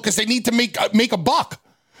table because they need to make a buck.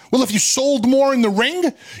 Well, if you sold more in the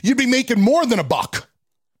ring, you'd be making more than a buck.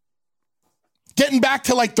 Getting back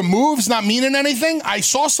to the moves not meaning anything. I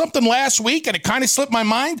saw something last week and it kind of slipped my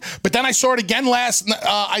mind, but then I saw it again last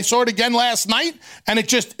night and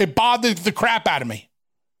it bothered the crap out of me.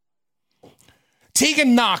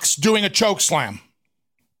 Tegan Nox doing a choke slam.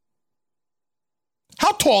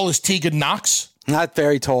 How tall is Tegan Nox? Not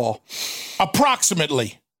very tall.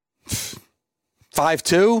 Approximately.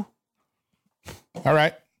 5'2". All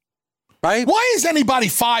right. Right? Why is anybody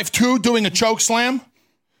 5'2" doing a choke slam?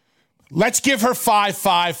 Let's give her 5'5",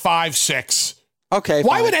 5'6". Okay.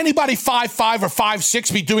 Why fine. would anybody 5'5" or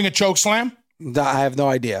 5'6" be doing a choke slam? I have no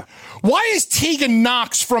idea. Why is Tegan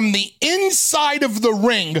Nox from the inside of the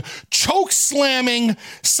ring choke slamming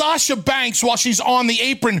Sasha Banks while she's on the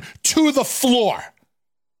apron to the floor?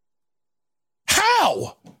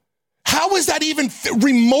 How? How is that even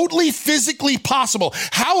remotely physically possible?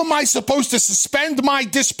 How am I supposed to suspend my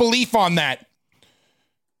disbelief on that?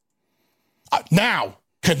 Now,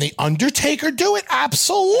 can The Undertaker do it?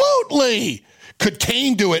 Absolutely. Could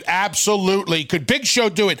Kane do it? Absolutely. Could Big Show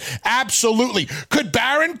do it? Absolutely. Could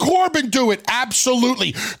Baron Corbin do it?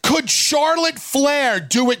 Absolutely. Could Charlotte Flair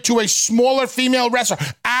do it to a smaller female wrestler?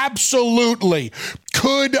 Absolutely.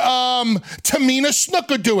 Could Tamina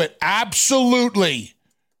Snuka do it? Absolutely.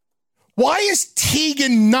 Why is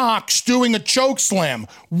Tegan Nox doing a choke slam?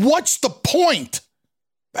 What's the point?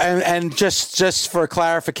 And just for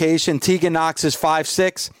clarification, Tegan Nox is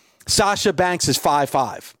 5'6". Sasha Banks is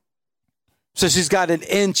 5'5". So she's got an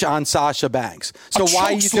inch on Sasha Banks. So why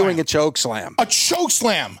are you doing a choke slam? A choke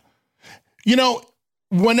slam.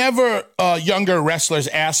 Whenever younger wrestlers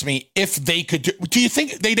ask me if they could do you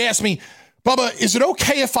think they'd ask me, Bubba, is it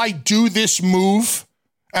okay if I do this move?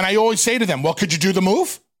 And I always say to them, well, could you do the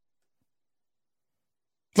move?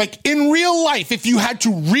 Like in real life, if you had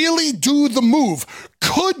to really do the move,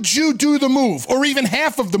 could you do the move or even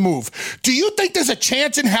half of the move? Do you think there's a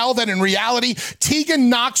chance in hell that in reality, Tegan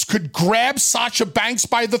Nox could grab Sasha Banks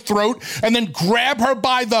by the throat and then grab her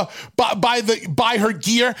by her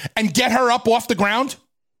gear and get her up off the ground?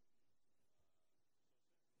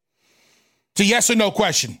 It's a yes or no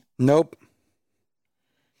question. Nope.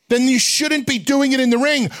 Then you shouldn't be doing it in the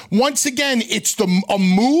ring. Once again, it's a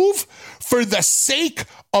move for the sake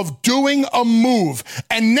of doing a move.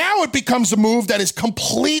 And now it becomes a move that is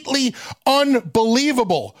completely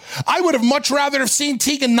unbelievable. I would have much rather have seen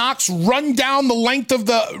Tegan Nox run down the length of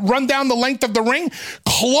the ring,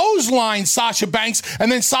 clothesline Sasha Banks, and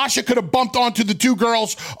then Sasha could have bumped onto the two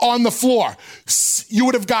girls on the floor. You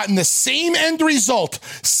would have gotten the same end result,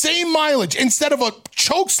 same mileage, instead of a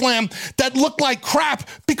choke slam that looked like crap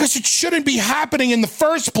because it shouldn't be happening in the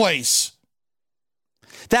first place.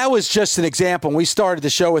 That was just an example. We started the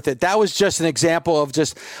show with it. That was just an example of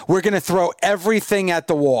we're going to throw everything at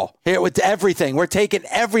the wall. Here with everything. We're taking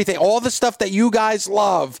everything. All the stuff that you guys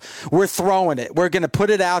love, we're throwing it. We're going to put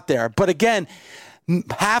it out there. But again,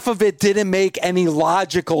 half of it didn't make any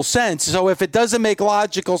logical sense. So if it doesn't make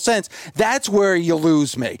logical sense, that's where you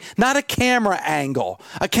lose me. Not a camera angle.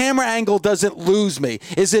 A camera angle doesn't lose me.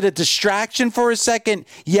 Is it a distraction for a second?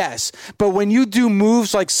 Yes. But when you do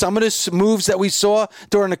moves like some of the moves that we saw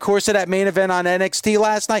during the course of that main event on NXT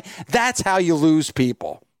last night, that's how you lose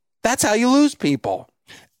people. That's how you lose people.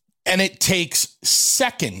 And it takes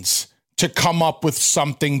seconds to come up with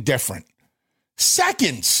something different.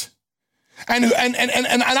 Seconds. And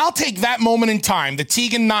I'll take that moment in time, the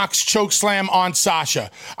Tegan Nox chokeslam on Sasha.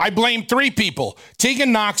 I blame three people,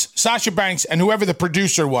 Tegan Nox, Sasha Banks, and whoever the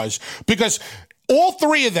producer was, because all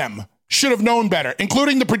three of them should have known better,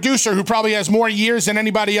 including the producer who probably has more years than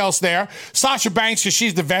anybody else there, Sasha Banks because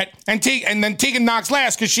she's the vet, and then Tegan Nox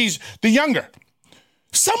last because she's the younger.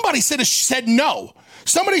 Somebody should have said no.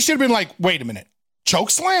 Somebody should have been like, wait a minute,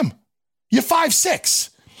 chokeslam? You're 5'6".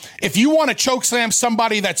 If you want to chokeslam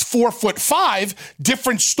somebody that's 4'5",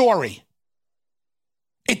 different story.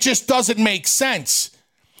 It just doesn't make sense.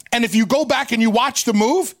 And if you go back and you watch the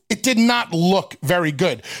move, it did not look very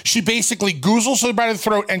good. She basically goozles her by the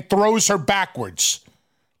throat and throws her backwards.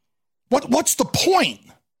 What's the point?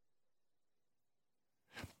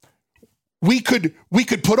 We could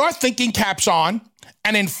put our thinking caps on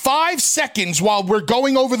and in 5 seconds while we're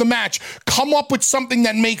going over the match, come up with something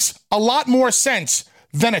that makes a lot more sense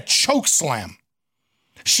than a choke slam.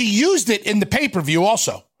 She used it in the pay-per-view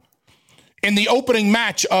also. In the opening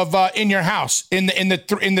match of In Your House, in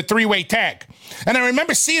the three-way tag. And I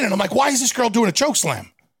remember seeing it. I'm like, why is this girl doing a choke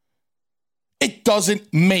slam? It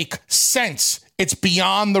doesn't make sense. It's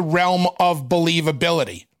beyond the realm of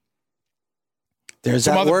believability. There's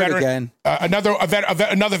that word again.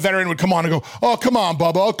 Another veteran would come on and go, oh, come on,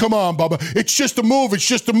 Bubba. Oh, come on, Bubba. It's just a move. It's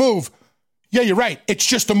just a move. Yeah, you're right. It's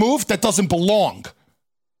just a move that doesn't belong.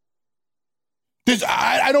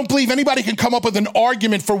 I don't believe anybody can come up with an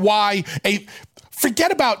argument for why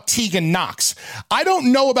forget about Tegan Nox. I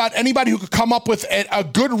don't know about anybody who could come up with a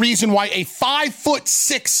good reason why a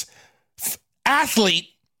 5'6" athlete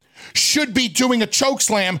should be doing a choke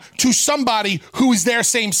slam to somebody who is their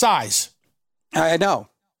same size. I know.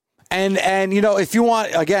 And you know, if you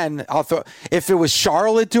want, again, if it was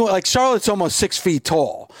Charlotte doing, like Charlotte's almost 6 feet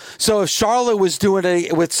tall. So if Charlotte was doing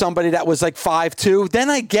it with somebody that was like 5'2", then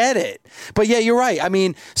I get it. But yeah, you're right. I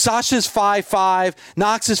mean, Sasha's 5'5",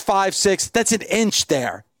 Nox is 5'6". That's an inch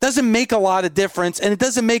there. Doesn't make a lot of difference, and it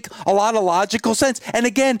doesn't make a lot of logical sense. And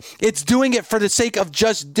again, it's doing it for the sake of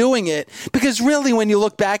just doing it. Because really, when you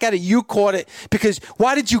look back at it, you caught it because,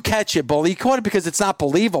 why did you catch it, Bully? You caught it because it's not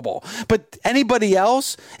believable. But anybody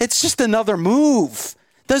else, it's just another move.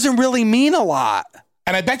 Doesn't really mean a lot.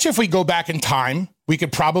 And I bet you if we go back in time, we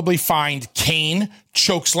could probably find Kane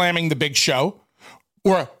chokeslamming the Big Show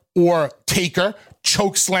or Taker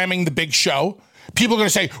chokeslamming the Big Show. People are going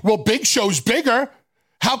to say, well, Big Show's bigger.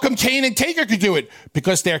 How come Kane and Taker could do it?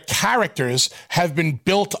 Because their characters have been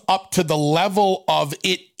built up to the level of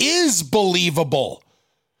it is believable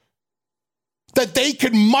that they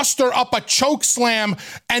could muster up a choke slam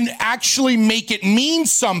and actually make it mean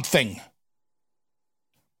something.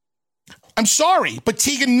 I'm sorry, but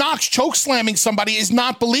Tegan Nox choke slamming somebody is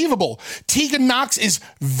not believable. Tegan Nox is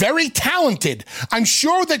very talented. I'm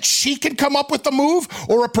sure that she can come up with a move,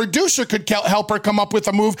 or a producer could help her come up with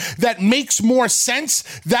a move that makes more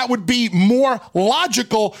sense, that would be more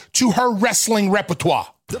logical to her wrestling repertoire.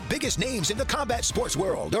 The biggest names in the combat sports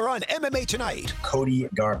world are on MMA Tonight. Cody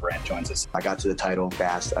Garbrandt joins us. I got to the title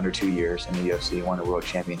fast, under 2 years in the UFC, won a world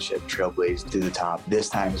championship, trailblazed to the top. This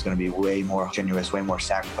time is going to be way more strenuous, way more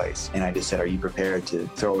sacrifice. And I just said, are you prepared to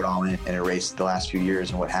throw it all in and erase the last few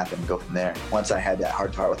years and what happened and go from there? Once I had that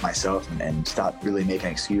heart to heart with myself and stopped really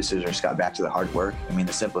making excuses or just got back to the hard work, I mean,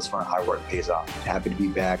 the simplest form of hard work pays off. Happy to be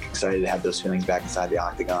back, excited to have those feelings back inside the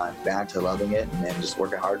octagon, back to loving it and then just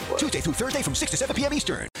working hard for it. Tuesday through Thursday from 6 to 7 p.m.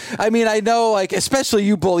 Eastern. I mean, I know, like, especially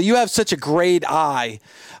you, Bully, you have such a great eye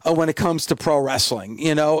when it comes to pro wrestling,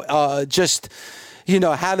 just,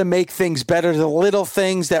 how to make things better, the little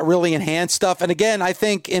things that really enhance stuff. And again, I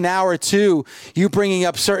think in hour 2, you bringing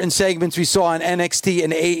up certain segments we saw on NXT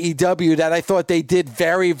and AEW that I thought they did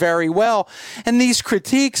very, very well. And these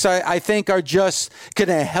critiques, I think, are just going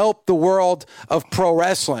to help the world of pro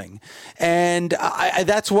wrestling. And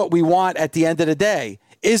that's what we want at the end of the day.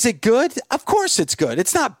 Is it good? Of course it's good.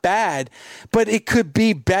 It's not bad, but it could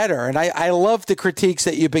be better. And I love the critiques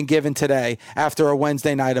that you've been given today after a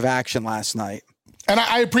Wednesday night of action last night. And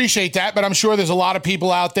I appreciate that, but I'm sure there's a lot of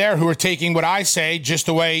people out there who are taking what I say just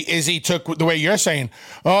the way Izzy took the way you're saying.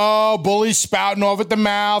 Oh, Bully's spouting off at the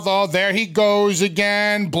mouth. Oh, there he goes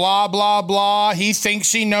again. Blah, blah, blah. He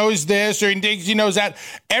thinks he knows this or he thinks he knows that.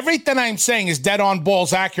 Everything I'm saying is dead on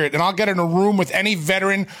balls accurate, and I'll get in a room with any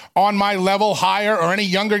veteran on my level, higher, or any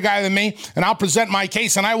younger guy than me, and I'll present my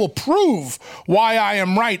case, and I will prove why I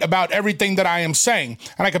am right about everything that I am saying.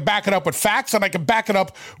 And I can back it up with facts, and I can back it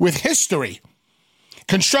up with history.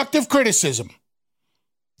 Constructive criticism.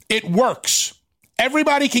 It works.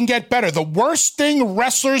 Everybody can get better. The worst thing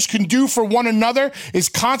wrestlers can do for one another is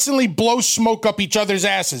constantly blow smoke up each other's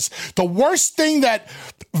asses. The worst thing that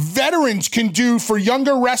veterans can do for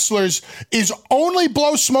younger wrestlers is only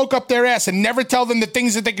blow smoke up their ass and never tell them the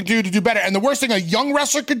things that they can do to do better. And the worst thing a young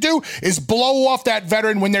wrestler could do is blow off that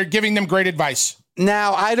veteran when they're giving them great advice.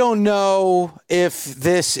 Now, I don't know if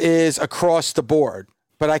this is across the board,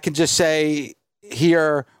 but I can just say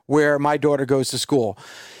here where my daughter goes to school.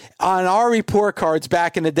 On our report cards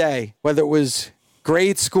back in the day, whether it was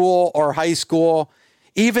grade school or high school,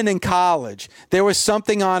 even in college, there was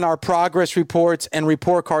something on our progress reports and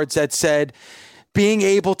report cards that said being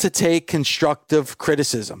able to take constructive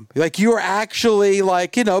criticism. Like you're actually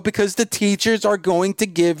because the teachers are going to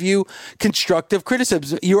give you constructive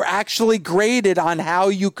criticism. You're actually graded on how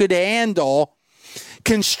you could handle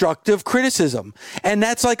constructive criticism. And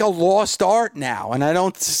that's like a lost art now. And I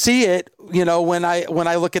don't see it, when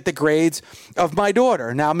I look at the grades of my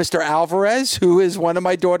daughter. Now, Mr. Alvarez, who is one of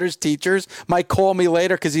my daughter's teachers, might call me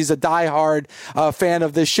later because he's a diehard fan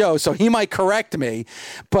of this show. So he might correct me,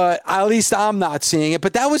 but at least I'm not seeing it.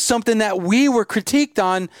 But that was something that we were critiqued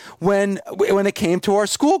on when it came to our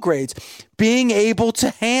school grades. Being able to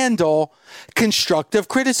handle constructive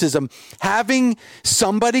criticism, having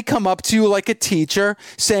somebody come up to you like a teacher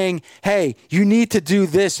saying, hey, you need to do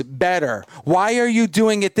this better. Why are you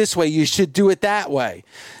doing it this way? You should do it that way.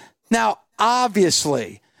 Now,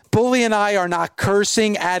 obviously, Bully and I are not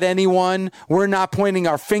cursing at anyone. We're not pointing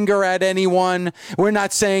our finger at anyone. We're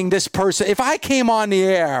not saying this person. If I came on the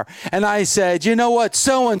air and I said, you know what,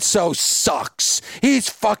 so-and-so sucks. He's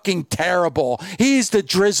fucking terrible. He's the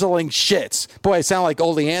drizzling shits. Boy, I sound like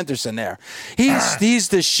Ole Anderson there. He's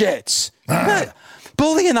the shits.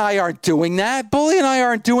 Bully and I aren't doing that. Bully and I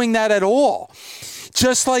aren't doing that at all.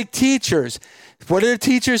 Just like teachers. What do the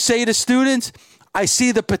teachers say to students? I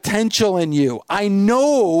see the potential in you. I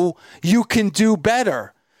know you can do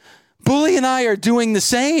better. Bully and I are doing the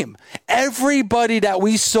same. Everybody that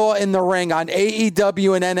we saw in the ring on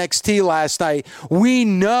AEW and NXT last night, we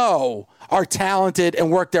know are talented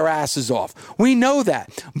and work their asses off. We know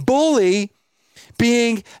that. Bully,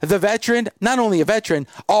 being the veteran, not only a veteran,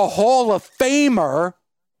 a Hall of Famer,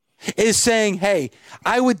 is saying, hey,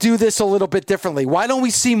 I would do this a little bit differently. Why don't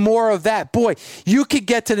we see more of that? Boy, you could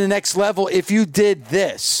get to the next level if you did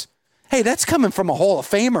this. Hey, that's coming from a Hall of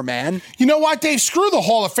Famer, man. You know what, Dave? Screw the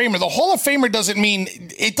Hall of Famer. The Hall of Famer doesn't mean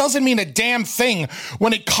a damn thing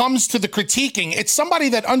when it comes to the critiquing. It's somebody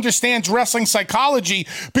that understands wrestling psychology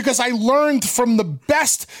because I learned from the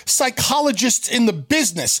best psychologists in the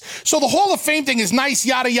business. So the Hall of Fame thing is nice,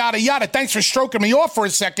 yada, yada, yada. Thanks for stroking me off for a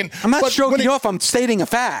second. I'm not stroking you off. I'm stating a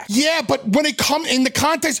fact. Yeah, but when it comes in the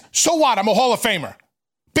context, so what? I'm a Hall of Famer.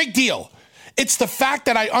 Big deal. It's the fact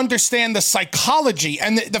that I understand the psychology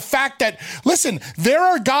and the fact that, listen, there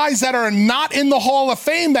are guys that are not in the Hall of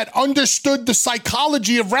Fame that understood the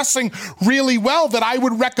psychology of wrestling really well that I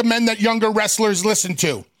would recommend that younger wrestlers listen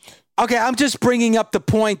to. Okay, I'm just bringing up the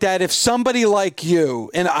point that if somebody like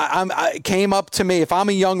you and I came up to me, if I'm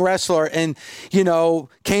a young wrestler and,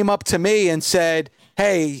 came up to me and said,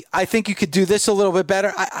 hey, I think you could do this a little bit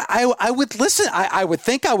better, I would listen. I would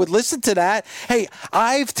think I would listen to that. Hey,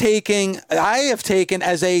 I have taken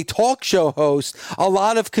as a talk show host a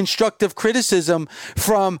lot of constructive criticism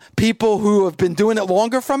from people who have been doing it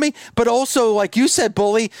longer from me, but also, like you said,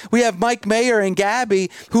 Bully, we have Mike Mayer and Gabby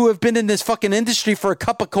who have been in this fucking industry for a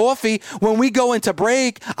cup of coffee. When we go into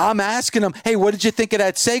break, I'm asking them, hey, what did you think of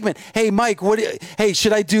that segment? Hey, Mike, hey,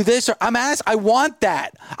 should I do this? Or I want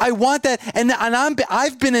that. And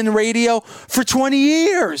I've been in radio for 20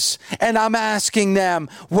 years, and I'm asking them,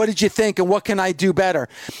 what did you think and what can I do better?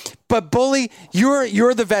 But Bully,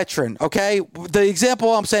 you're the veteran, okay? The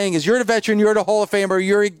example I'm saying is you're the veteran, you're the Hall of Famer,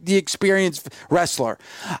 you're the experienced wrestler.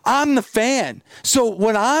 I'm the fan. So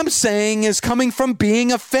what I'm saying is coming from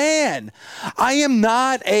being a fan. I am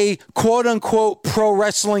not a quote-unquote pro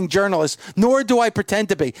wrestling journalist, nor do I pretend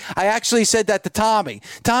to be. I actually said that to Tommy.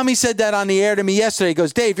 Tommy said that on the air to me yesterday. He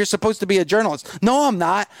goes, Dave, you're supposed to be a journalist. No, I'm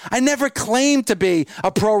not. I never claimed to be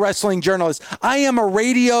a pro wrestling journalist. I am a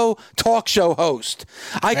radio talk show host.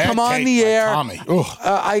 I come on the air.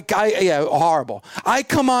 Horrible. I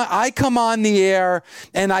come on the air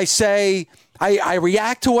and I say, I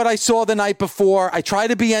react to what I saw the night before. I try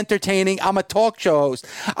to be entertaining. I'm a talk show host.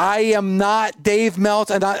 I am not Dave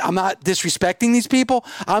Meltz, and I'm not disrespecting these people.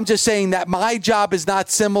 I'm just saying that my job is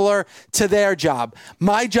not similar to their job.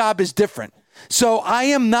 My job is different. So I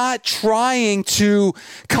am not trying to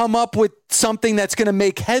come up with something that's going to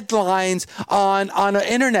make headlines on an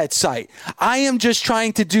internet site. I am just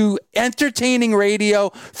trying to do entertaining radio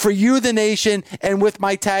for you, the nation, and with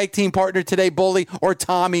my tag team partner today, Bully or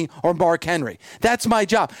Tommy or Mark Henry. That's my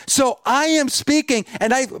job. So I am speaking,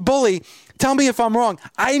 and Bully, tell me if I'm wrong.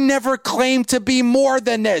 I never claimed to be more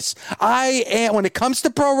than this. I am, when it comes to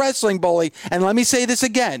pro wrestling, Bully, and let me say this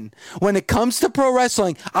again, when it comes to pro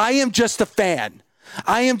wrestling, I am just a fan.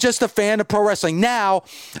 I am just a fan of pro wrestling. Now,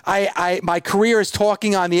 my career is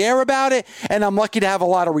talking on the air about it, and I'm lucky to have a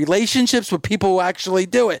lot of relationships with people who actually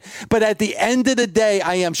do it. But at the end of the day,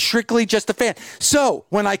 I am strictly just a fan. So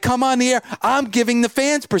when I come on the air, I'm giving the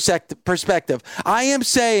fans perspective. I am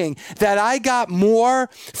saying that I got more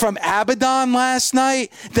from Abaddon last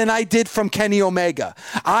night than I did from Kenny Omega.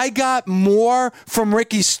 I got more from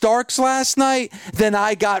Ricky Starks last night than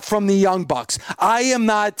I got from the Young Bucks. I am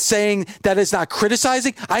not saying that it's not criticizing.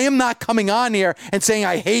 I am not coming on here and saying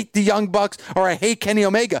I hate the Young Bucks or I hate Kenny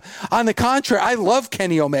Omega. On the contrary, I love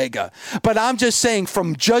Kenny Omega. But I'm just saying,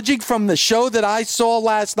 from judging from the show that I saw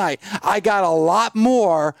last night, I got a lot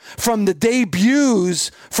more from the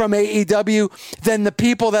debuts from AEW than the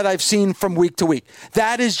people that I've seen from week to week.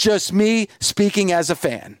 That is just me speaking as a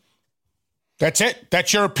fan. That's it.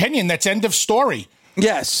 That's your opinion. That's end of story.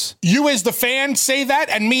 Yes. You as the fan say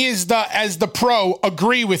that, and me as the pro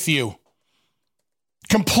agree with you.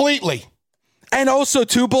 Completely. And also,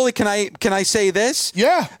 too, Bully, can I say this?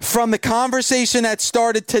 Yeah. From the conversation that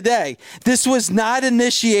started today, this was not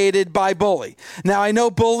initiated by Bully. Now, I know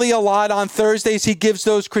Bully a lot on Thursdays. He gives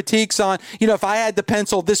those critiques on, if I had the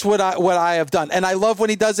pencil, this would what I have done. And I love when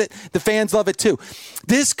he does it. The fans love it, too.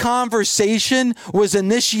 This conversation was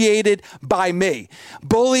initiated by me.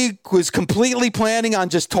 Bully was completely planning on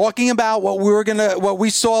just talking about what we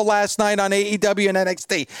saw last night on AEW and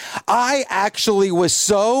NXT. I actually was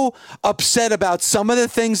so upset about some of the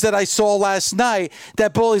things that I saw last night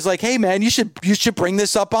that Bully's like, hey man, you should bring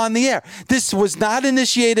this up on the air. This was not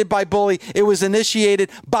initiated by Bully. It was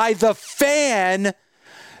initiated by the fan,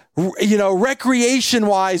 recreation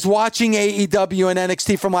wise, watching AEW and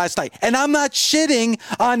NXT from last night. And I'm not shitting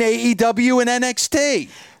on AEW and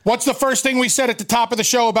NXT. What's the first thing we said at the top of the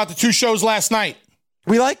show about the two shows last night?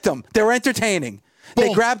 We liked them. They were entertaining.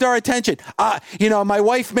 They grabbed our attention. My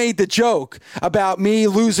wife made the joke about me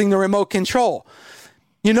losing the remote control.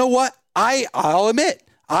 You know what? I'll admit,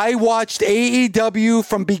 I watched AEW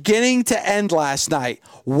from beginning to end last night.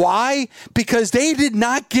 Why? Because they did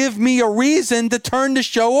not give me a reason to turn the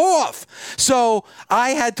show off. So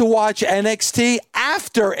I had to watch NXT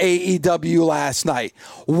after AEW last night.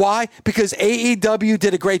 Why? Because AEW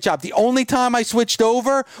did a great job. The only time I switched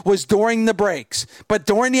over was during the breaks. But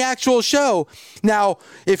during the actual show, now,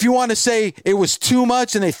 if you want to say it was too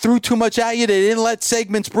much and they threw too much at you, they didn't let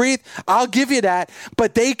segments breathe, I'll give you that.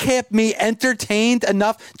 But they kept me entertained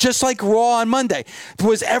enough, just like Raw on Monday.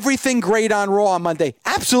 Was everything great on Raw on Monday?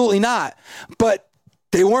 Absolutely not. But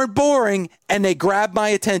they weren't boring, and they grabbed my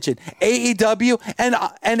attention. AEW and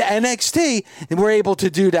NXT were able to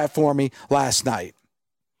do that for me last night.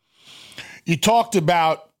 You talked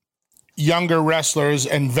about younger wrestlers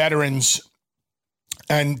and veterans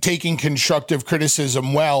and taking constructive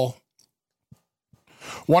criticism well.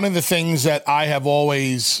 One of the things that I have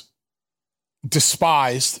always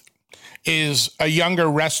despised is a younger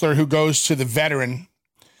wrestler who goes to the veteran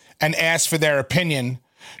and asks for their opinion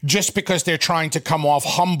just because they're trying to come off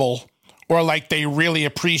humble or like they really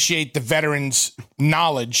appreciate the veteran's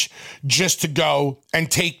knowledge, just to go and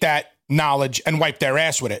take that knowledge and wipe their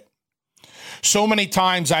ass with it. So many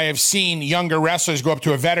times I have seen younger wrestlers go up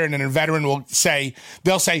to a veteran and a veteran will say,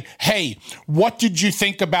 they'll say, hey, what did you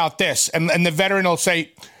think about this? And the veteran will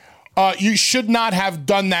say, you should not have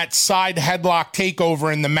done that side headlock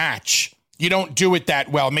takeover in the match. You don't do it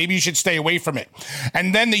that well. Maybe you should stay away from it.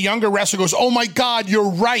 And then the younger wrestler goes, oh my God, you're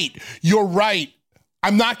right. You're right.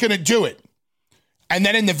 I'm not going to do it. And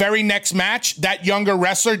then in the very next match, that younger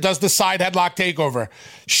wrestler does the side headlock takeover.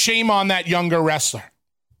 Shame on that younger wrestler.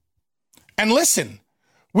 And listen,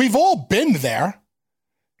 we've all been there.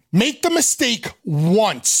 Make the mistake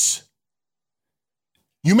once.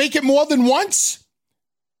 You make it more than once,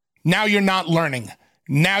 now you're not learning.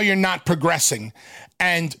 Now you're not progressing.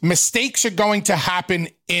 And mistakes are going to happen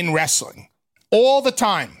in wrestling all the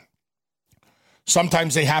time.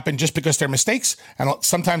 Sometimes they happen just because they're mistakes, and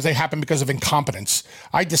sometimes they happen because of incompetence.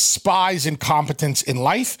 I despise incompetence in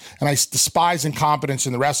life, and I despise incompetence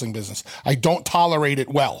in the wrestling business. I don't tolerate it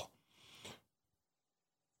well.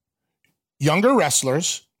 Younger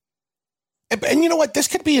wrestlers, and you know what? This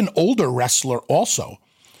could be an older wrestler also.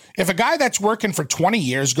 If a guy that's working for 20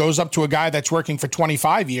 years goes up to a guy that's working for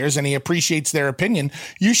 25 years and he appreciates their opinion,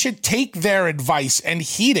 you should take their advice and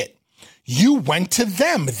heed it. You went to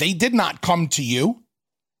them. They did not come to you.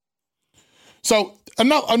 So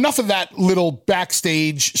enough of that little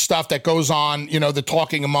backstage stuff that goes on, the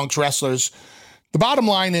talking amongst wrestlers. The bottom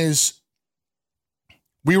line is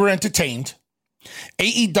we were entertained.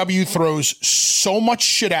 AEW throws so much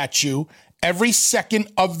shit at you every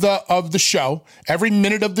second of the show, every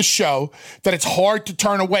minute of the show, that it's hard to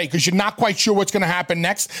turn away because you're not quite sure what's going to happen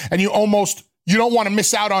next, and you don't want to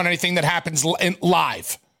miss out on anything that happens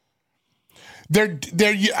live.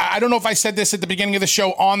 I don't know if I said this at the beginning of the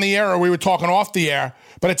show on the air or we were talking off the air,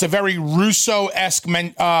 but it's a very Russo-esque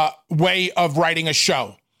way of writing a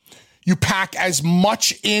show. You pack as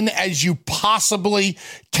much in as you possibly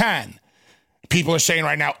can. People are saying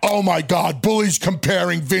right now, oh my God, Bully's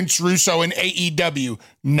comparing Vince Russo and AEW.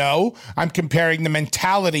 No, I'm comparing the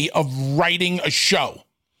mentality of writing a show.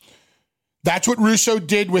 That's what Russo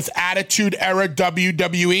did with Attitude Era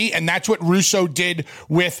WWE, and that's what Russo did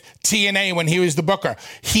with TNA when he was the booker.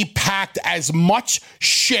 He packed as much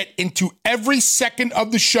shit into every second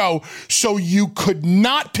of the show so you could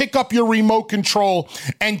not pick up your remote control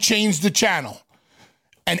and change the channel.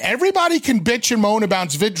 And everybody can bitch and moan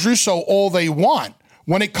about Vince Russo all they want.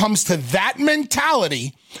 When it comes to that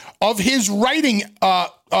mentality of his writing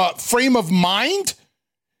frame of mind,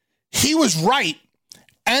 he was right.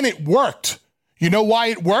 And it worked. You know why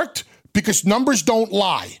it worked? Because numbers don't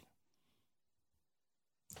lie.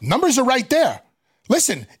 Numbers are right there.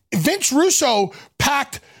 Listen, Vince Russo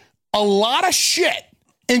packed a lot of shit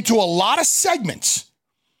into a lot of segments,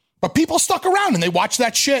 but people stuck around and they watched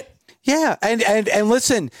that shit. Yeah, and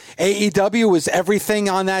listen, AEW was everything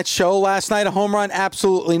on that show last night a home run?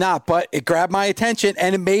 Absolutely not, but it grabbed my attention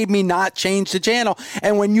and it made me not change the channel.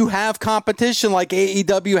 And when you have competition like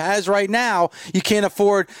AEW has right now, you can't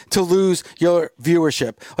afford to lose your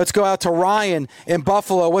viewership. Let's go out to Ryan in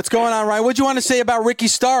Buffalo. What's going on, Ryan? What do you want to say about Ricky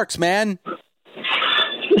Starks, man?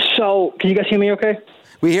 So, can you guys hear me okay?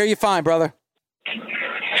 We hear you fine, brother.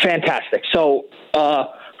 Fantastic. So,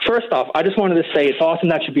 first off, I just wanted to say it's awesome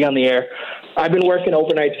that you be on the air. I've been working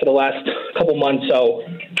overnight for the last couple months, so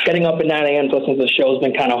getting up at 9 a.m. to listen to the show has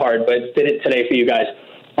been kind of hard, but did it today for you guys.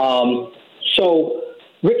 So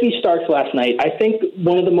Ricky Starks last night, I think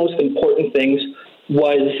one of the most important things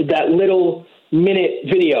was that little minute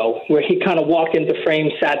video where he kind of walked into frame,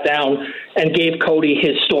 sat down, and gave Cody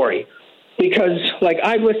his story. Because,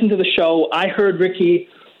 I've listened to the show. I heard Ricky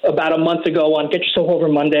about a month ago on Get Yourself Over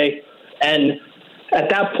Monday, and at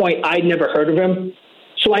that point, I'd never heard of him,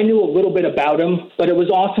 so I knew a little bit about him, but it was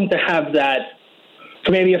awesome to have that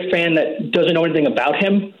for maybe a fan that doesn't know anything about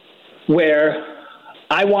him, where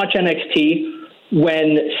I watch NXT.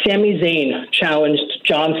 When Sami Zayn challenged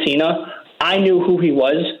John Cena, I knew who he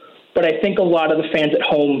was, but I think a lot of the fans at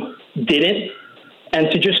home didn't. And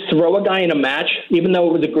to just throw a guy in a match, even though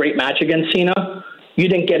it was a great match against Cena, you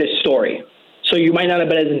didn't get his story. So you might not have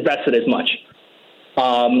been as invested as much.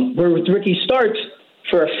 Where with Ricky Starks,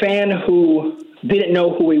 for a fan who didn't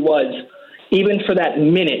know who he was, even for that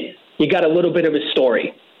minute, you got a little bit of his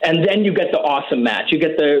story. And then you get the awesome match. You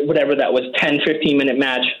get the, whatever that was, 10, 15-minute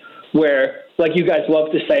match where, like you guys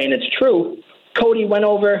love to say, and it's true, Cody went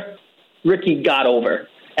over, Ricky got over.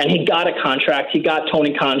 and he got a contract. He got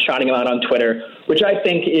Tony Khan shouting him out on Twitter, which I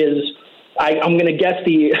think is, I'm going to guess,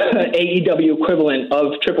 the AEW equivalent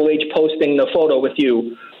of Triple H posting the photo with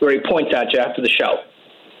you where he points at you after the show.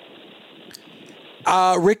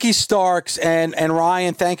 Ricky Starks and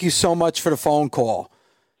Ryan, thank you so much for the phone call.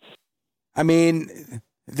 I mean,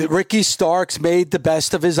 Ricky Starks made the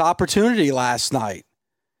best of his opportunity last night.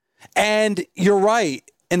 And you're right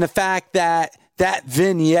in the fact that that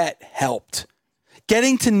vignette helped.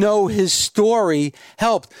 Getting to know his story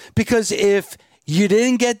helped, because if you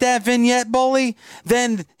didn't get that vignette, Bully,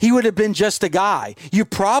 then he would have been just a guy. You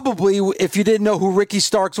probably, if you didn't know who Ricky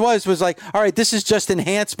Starks was like, all right, this is just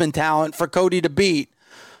enhancement talent for Cody to beat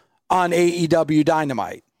on AEW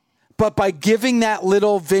Dynamite. But by giving that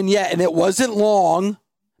little vignette, and it wasn't long,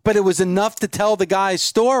 but it was enough to tell the guy's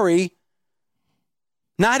story.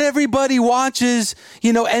 Not everybody watches,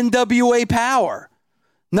 NWA Power.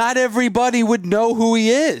 Not everybody would know who he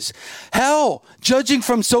is. Hell, judging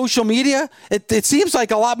from social media, it seems like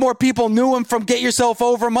a lot more people knew him from Get Yourself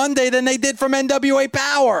Over Monday than they did from NWA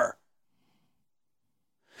Power.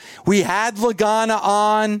 We had Lagana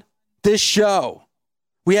on this show.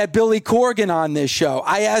 We had Billy Corgan on this show.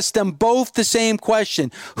 I asked them both the same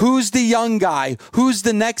question. Who's the young guy? Who's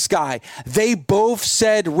the next guy? They both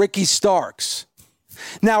said Ricky Starks.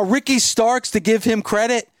 Now, Ricky Starks, to give him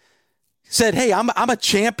credit, said, hey, I'm a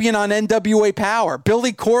champion on NWA Power.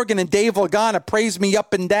 Billy Corgan and Dave Lagana praised me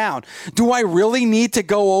up and down. Do I really need to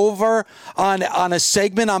go over on a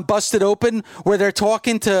segment on Busted Open where they're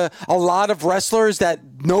talking to a lot of wrestlers that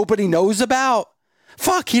nobody knows about?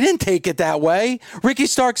 Fuck, he didn't take it that way. Ricky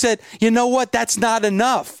Starks said, you know what? That's not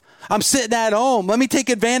enough. I'm sitting at home. Let me take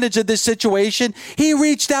advantage of this situation. He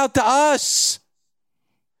reached out to us.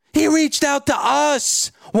 He reached out to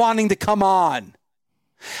us wanting to come on.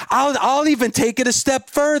 I'll even take it a step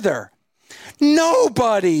further.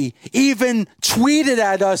 Nobody even tweeted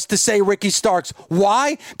at us to say Ricky Starks.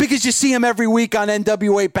 Why? Because you see him every week on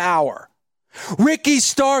NWA Power. Ricky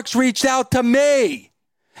Starks reached out to me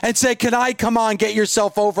and said, can I come on, Get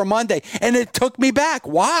Yourself Over Monday? And it took me back.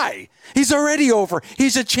 Why? He's already over.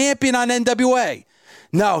 He's a champion on NWA.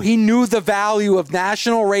 No, he knew the value of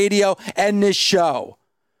national radio and this show.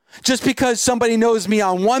 Just because somebody knows me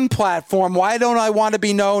on one platform, why don't I want to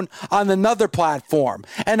be known on another platform?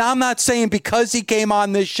 And I'm not saying because he came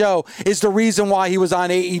on this show is the reason why he was on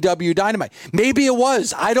AEW Dynamite. Maybe it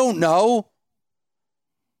was. I don't know.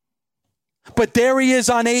 But there he is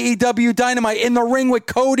on AEW Dynamite in the ring with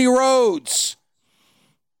Cody Rhodes.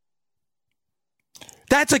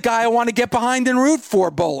 That's a guy I want to get behind and root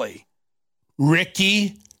for, Bully.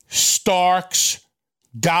 Ricky Starks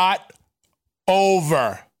got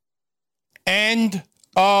over. End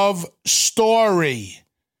of story.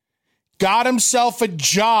 Got himself a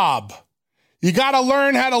job. You got to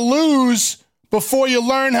learn how to lose before you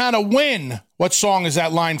learn how to win. What song is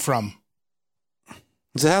that line from?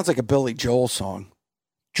 It sounds like a Billy Joel song.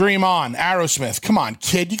 Dream On, Aerosmith. Come on,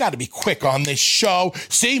 kid. You got to be quick on this show.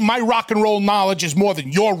 See, my rock and roll knowledge is more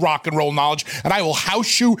than your rock and roll knowledge, and I will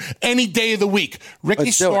house you any day of the week.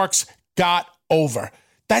 Ricky Starks got over.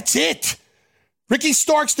 That's it. Ricky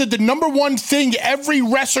Starks did the number one thing every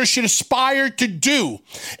wrestler should aspire to do.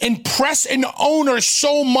 Impress an owner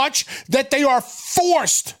so much that they are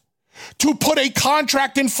forced to put a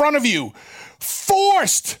contract in front of you.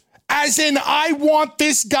 Forced. As in, I want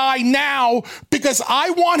this guy now because I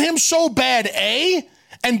want him so bad, A,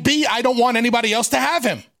 and B, I don't want anybody else to have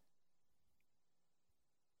him.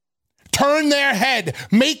 Turn their head,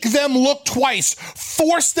 make them look twice,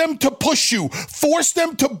 force them to push you, force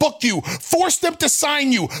them to book you, force them to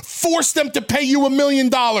sign you, force them to pay you $1 million.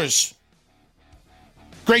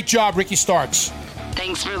 Great job, Ricky Starks.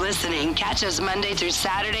 Thanks for listening. Catch us Monday through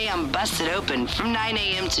Saturday on Busted Open from 9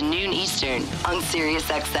 a.m. to noon Eastern on Sirius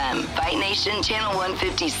XM, Fight Nation Channel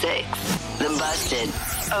 156. The Busted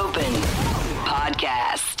Open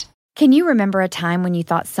Podcast. Can you remember a time when you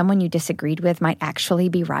thought someone you disagreed with might actually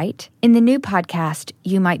be right? In the new podcast,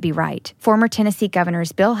 You Might Be Right, former Tennessee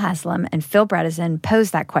governors Bill Haslam and Phil Bredesen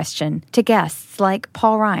posed that question to guests like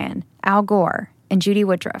Paul Ryan, Al Gore, and Judy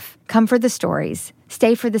Woodruff. Come for the stories,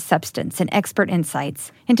 stay for the substance and expert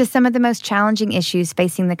insights into some of the most challenging issues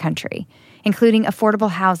facing the country, including affordable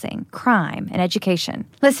housing, crime, and education.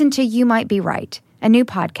 Listen to You Might Be Right, a new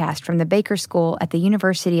podcast from the Baker School at the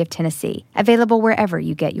University of Tennessee, available wherever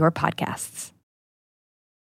you get your podcasts.